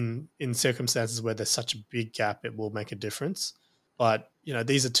think in circumstances where there's such a big gap, it will make a difference. But,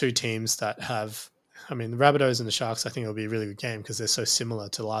 these are two teams that have, the Rabbitohs and the Sharks, I think it'll be a really good game because they're so similar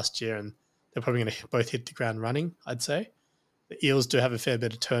to last year and they're probably going to both hit the ground running, I'd say. The Eels do have a fair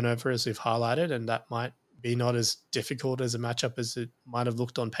bit of turnover, as we've highlighted, and that might be not as difficult as a matchup as it might have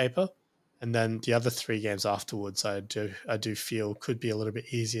looked on paper. And then the other 3 games afterwards, I do feel could be a little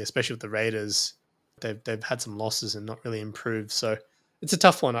bit easier, especially with the Raiders. They've had some losses and not really improved, so it's a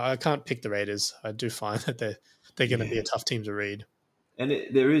tough one. I can't pick the Raiders. I do find that they're going to be a tough team to read. And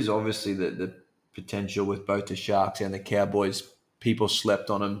there is obviously the potential with both the Sharks and the Cowboys. People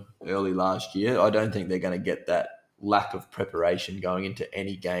slept on them early last year. I don't think they're going to get that lack of preparation going into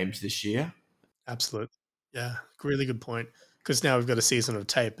any games this year. Absolutely. Yeah, really good point. Because now we've got a season of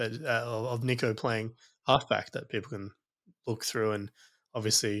tape of Nico playing halfback that people can look through and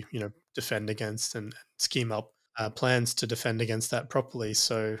obviously, defend against and scheme up plans to defend against that properly.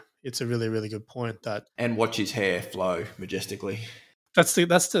 So it's a really, really good point and watch his hair flow majestically.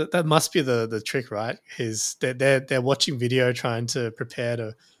 That must be the trick, right? They're watching video trying to prepare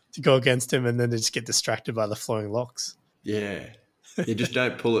to go against him, and then they just get distracted by the flowing locks. Yeah, you just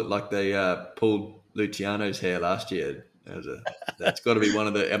don't pull it like they pulled Luciano's hair last year. That's got to be one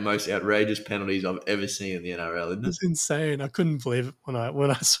of the most outrageous penalties I've ever seen in the NRL, isn't it? It's insane. I couldn't believe it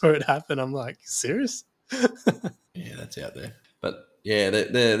when I saw it happen. I'm like, serious? Yeah, that's out there. But yeah,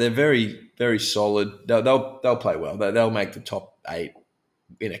 they're very, very solid. They'll play well. They'll make the top 8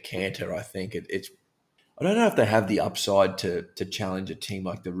 in a canter. I think it's. I don't know if they have the upside to challenge a team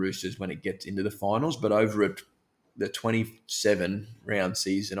like the Roosters when it gets into the finals, but over at the 27 round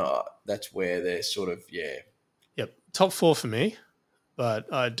season, that's where they're sort of Yep, top 4 for me,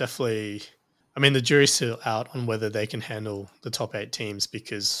 but I definitely. The jury's still out on whether they can handle the top 8 teams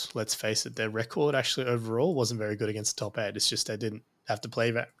because, let's face it, their record actually overall wasn't very good against the top 8. It's just they didn't have to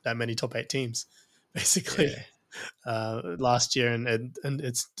play that many top 8 teams, basically, last year. And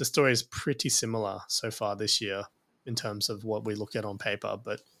it's the story is pretty similar so far this year in terms of what we look at on paper.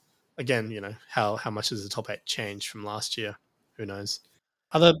 But again, how much has the top 8 changed from last year? Who knows?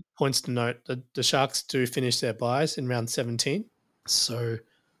 Other points to note, the Sharks do finish their buys in round 17. So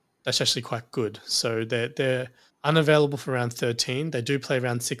that's actually quite good. So they're unavailable for round 13. They do play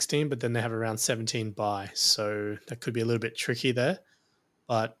round 16, but then they have a round 17 bye. So that could be a little bit tricky there.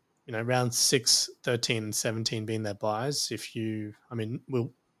 But, round 6, 13, and 17 being their buys, you'll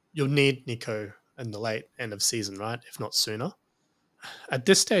need Nico in the late end of season, right? If not sooner. At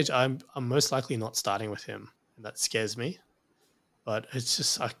this stage, I'm most likely not starting with him. And that scares me. But it's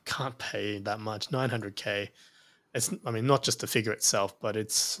just, I can't pay that much. 900K. It's, not just the figure itself, but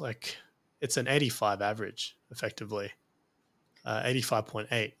it's an 85 average, effectively,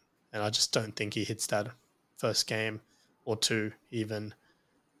 85.8, and I just don't think he hits that first game or 2 even.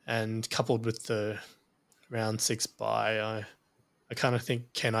 And coupled with the round 6 bye, I kind of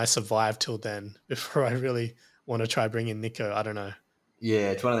think, can I survive till then before I really want to try bring in Nico? I don't know. Yeah,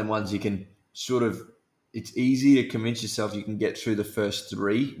 it's one of them ones you can sort of. It's easy to convince yourself you can get through the first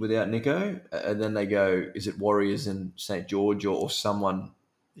 3 without Nico, and then they go, is it Warriors and St. George or someone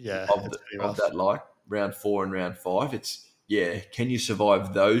of that like round 4 and round 5? Can you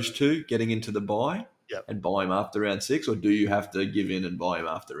survive those 2 getting into the bye and buy him after round 6, or do you have to give in and buy him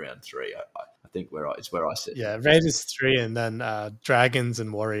after round 3? I think it's where I sit. Yeah, Raiders 3 and then Dragons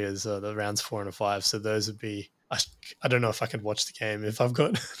and Warriors are the rounds 4 and 5, so those would be. I don't know if I could watch the game if I've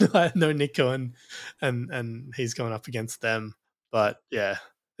got no Nico and he's going up against them. But yeah,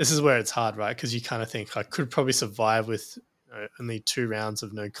 this is where it's hard, right? Because you kind of think I could probably survive with only 2 rounds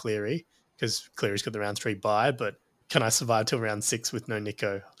of no Cleary because Cleary's got the round 3 bye. But can I survive till round 6 with no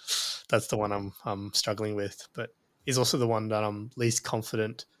Nico? That's the one I'm struggling with. But he's also the one that I'm least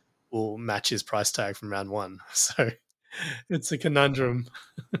confident will match his price tag from round 1. So it's a conundrum.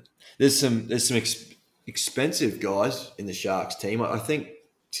 There's some expensive guys in the Sharks team. I think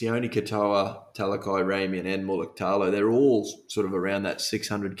Sione Katoa, Talakai Ramian and Muliktalo, they're all sort of around that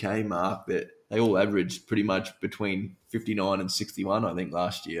 600K mark. They all averaged pretty much between 59 and 61, I think,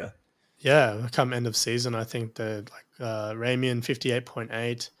 last year. Yeah, come end of season, I think they're Ramian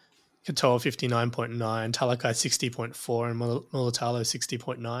 58.8, Katoa 59.9, Talakai 60.4, and Muliktalo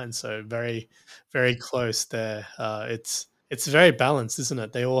 60.9. So very, very close there. It's very balanced, isn't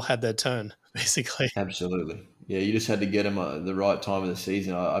it? They all had their turn, basically. Absolutely. Yeah, you just had to get them at the right time of the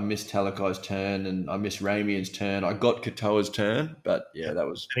season. I missed Talakai's turn and I missed Ramian's turn. I got Katoa's turn, but that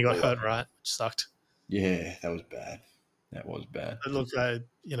was... And he got hurt, right? Which sucked. Yeah, that was bad. That was bad. But look,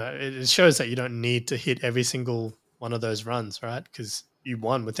 it shows that you don't need to hit every single one of those runs, right? Because you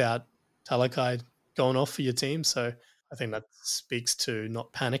won without Talakai going off for your team. So I think that speaks to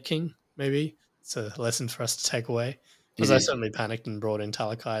not panicking, maybe. It's a lesson for us to take away. Because It I is. certainly panicked and brought in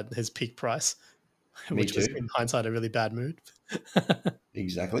Talakai at his peak price, Me which was too. in hindsight a really bad move.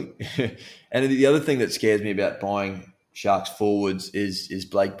 Exactly. And the other thing that scares me about buying Sharks forwards is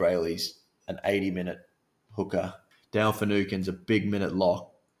Blake Brayley's an 80-minute hooker. Dale Finucane's a big minute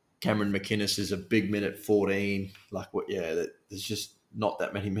lock. Cameron McInnes is a big minute 14. Like what? Yeah, there's just not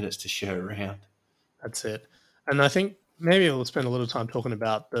that many minutes to share around. That's it. And I think maybe we'll spend a little time talking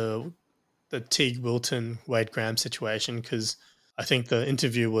about the Teague Wilton Wade Graham situation, because I think the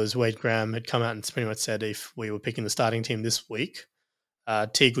interview was Wade Graham had come out and pretty much said if we were picking the starting team this week,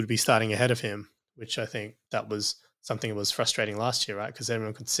 Teague would be starting ahead of him, which I think that was something that was frustrating last year, right? Because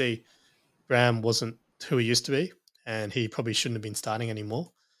everyone could see Graham wasn't who he used to be, and he probably shouldn't have been starting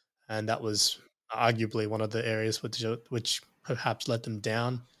anymore. And that was arguably one of the areas which perhaps let them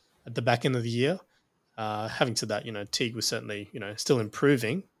down at the back end of the year. Having said that, Teague was certainly, still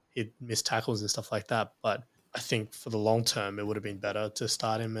improving. He'd missed tackles and stuff like that. But I think for the long term, it would have been better to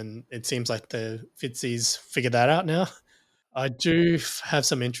start him. And it seems like the Fitzy's figured that out now. I do have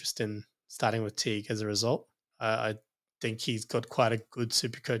some interest in starting with Teague as a result. I think he's got quite a good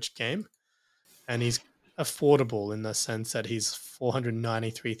Supercoach game, and he's affordable in the sense that he's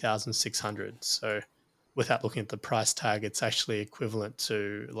 493,600. So without looking at the price tag, it's actually equivalent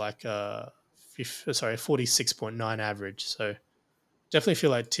to like a 46.9 average. So definitely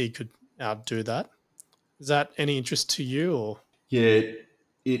feel like T could outdo that. Is that any interest to you, or? Yeah, it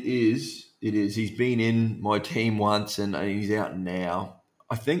is. It is. He's been in my team once, and he's out now.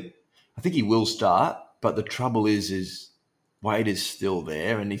 I think he will start, but the trouble is Wade is still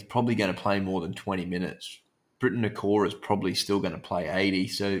there, and he's probably going to play more than 20 minutes. Britton Nakor is probably still going to play 80.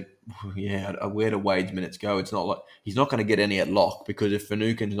 So, yeah, where do Wade's minutes go? It's not like he's not going to get any at lock, because if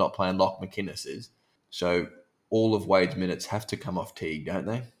Finucane's not playing lock, McInnes is. So all of Wade's minutes have to come off Teague, don't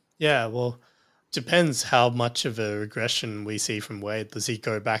they? Yeah, well, depends how much of a regression we see from Wade. Does he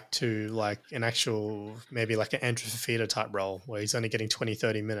go back to like an actual, maybe like an Andrew Fafita type role where he's only getting 20,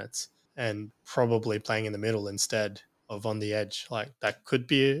 30 minutes and probably playing in the middle instead of on the edge? Like that could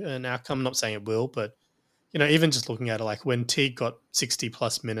be an outcome. I'm not saying it will, but even just looking at it, like when Teague got 60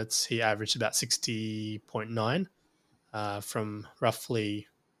 plus minutes, he averaged about 60.9 from roughly,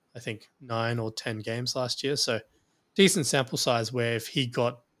 I think, 9 or 10 games last year. So decent sample size where if he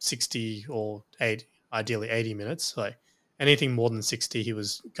got 60 or 8, ideally 80 minutes, like anything more than 60, he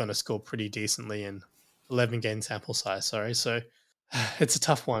was going to score pretty decently in 11 game sample size. Sorry. So it's a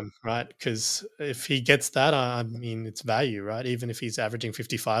tough one, right? Because if he gets that, I mean, it's value, right? Even if he's averaging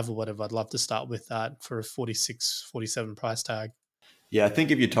 55 or whatever, I'd love to start with that for a 46, 47 price tag. Yeah, I think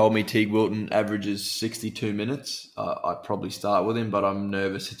if you told me Teague Wilton averages 62 minutes, I'd probably start with him, but I'm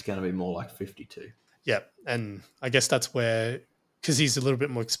nervous it's going to be more like 52. Yeah. And I guess that's where, because he's a little bit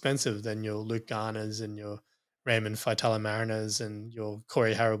more expensive than your Luke Garners and your Raymond Faitala Mariners and your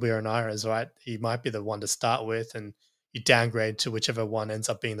Corey Harawira-Nairas, right? He might be the one to start with, and you downgrade to whichever one ends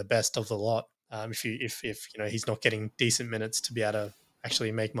up being the best of the lot. If he's not getting decent minutes to be able to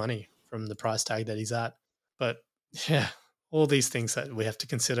actually make money from the price tag that he's at. But yeah, all these things that we have to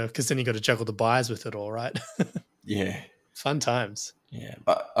consider, because then you got to juggle the buys with it all, right? Yeah. Fun times. Yeah.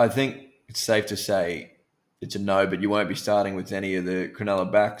 But I think it's safe to say it's a no, but you won't be starting with any of the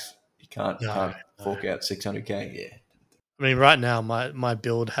Cronulla backs. You can't fork out 600K. Yeah. I mean, right now, my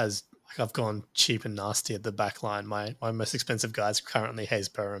build has, like, I've gone cheap and nasty at the back line. My most expensive guy is currently Hayes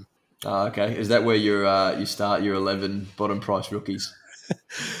Perham. Oh, okay. Is that where you start your 11 bottom price rookies?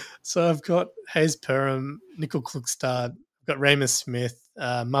 So I've got Hayes Perham, Nickel Klukstad, I've got Ramus Smith,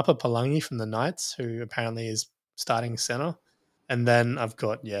 Mapa Palangi from the Knights, who apparently is starting center. And then I've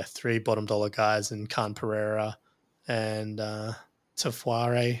got, 3 bottom dollar guys in Khan Pereira and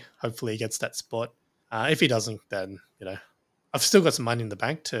Tafuare. Hopefully he gets that spot. If he doesn't, then, I've still got some money in the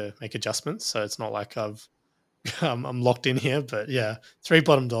bank to make adjustments. So it's not like I'm locked in here. But yeah, 3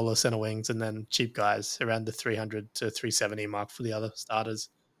 bottom dollar center wings and then cheap guys around the 300 to 370 mark for the other starters.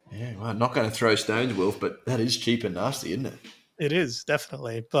 Yeah, well, not going to throw stones, Wilf, but that is cheap and nasty, isn't it? It is,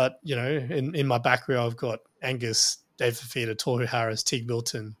 definitely. But, in my back row, I've got Angus, Dave Fafita, Tohu Harris, Teague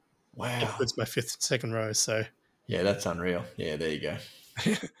Milton. Wow. That's my second row. So yeah, that's unreal. Yeah, there you go.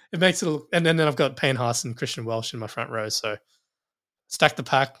 it makes it look, and then I've got Payne Haas and Christian Welsh in my front row. So stack the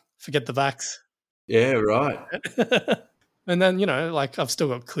pack, forget the backs. Yeah, right. And then, I've still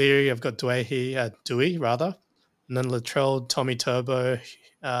got Cleary, I've got Dewey, and then Latrell, Tommy Turbo,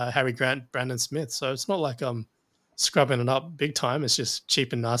 Harry Grant, Brandon Smith. So it's not like I'm scrubbing it up big time. It's just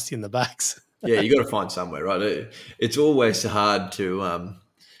cheap and nasty in the backs. Yeah, you got to find somewhere, right? It's always hard to,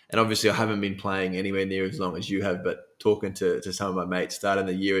 and obviously I haven't been playing anywhere near as long as you have, but talking to some of my mates starting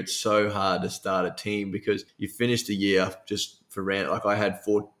the year, it's so hard to start a team because you finish the year just for random. Like I had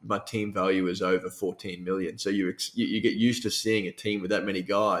my team value was over 14 million. So you get used to seeing a team with that many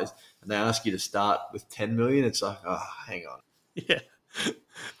guys and they ask you to start with 10 million. It's like, oh, hang on. Yeah.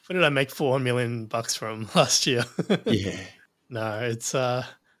 What did I make $4 million from last year? Yeah. No, it's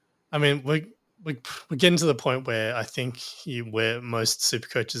I mean, we're getting to the point where I think where most super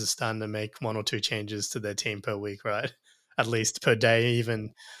coaches are starting to make one or two changes to their team per week, right? At least per day,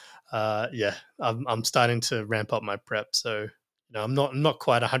 even. Yeah, I'm starting to ramp up my prep. So, I'm not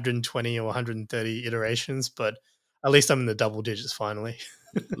quite 120 or 130 iterations, but at least I'm in the double digits finally.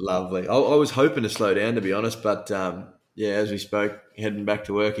 Lovely. I was hoping to slow down, to be honest, but yeah, as we spoke, heading back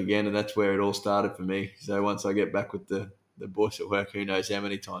to work again, and that's where it all started for me. So once I get back with the boss at work, who knows how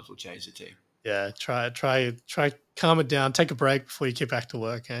many times we'll change the team. Yeah, try calm it down, take a break before you get back to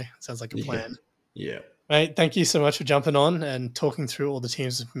work. Sounds like a plan. Yeah. Mate, thank you so much for jumping on and talking through all the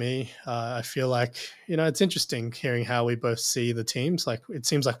teams with me. I feel like, it's interesting hearing how we both see the teams. Like, it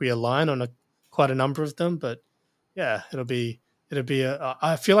seems like we align on quite a number of them, but yeah,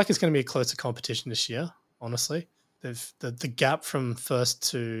 I feel like it's going to be a closer competition this year, honestly. The gap from first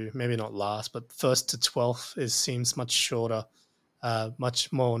to, maybe not last, but first to 12th seems much shorter,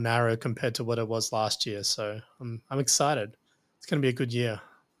 much more narrow compared to what it was last year. So I'm excited. It's going to be a good year.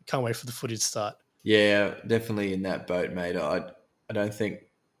 Can't wait for the footy to start. Yeah, definitely in that boat, mate. I don't think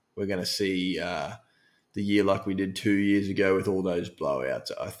we're going to see the year like we did 2 years ago with all those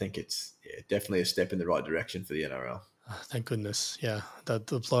blowouts. I think it's definitely a step in the right direction for the NRL. Oh, thank goodness. Yeah, the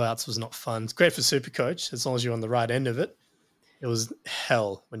blowouts was not fun. It's great for Supercoach as long as you're on the right end of it. It was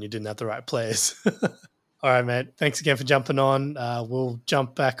hell when you didn't have the right players. All right, mate. Thanks again for jumping on. We'll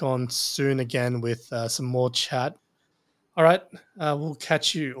jump back on soon again with some more chat. All right. We'll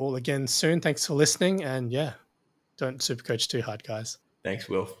catch you all again soon. Thanks for listening. And yeah, don't Supercoach too hard, guys. Thanks,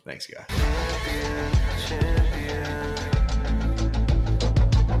 Will. Thanks, guys.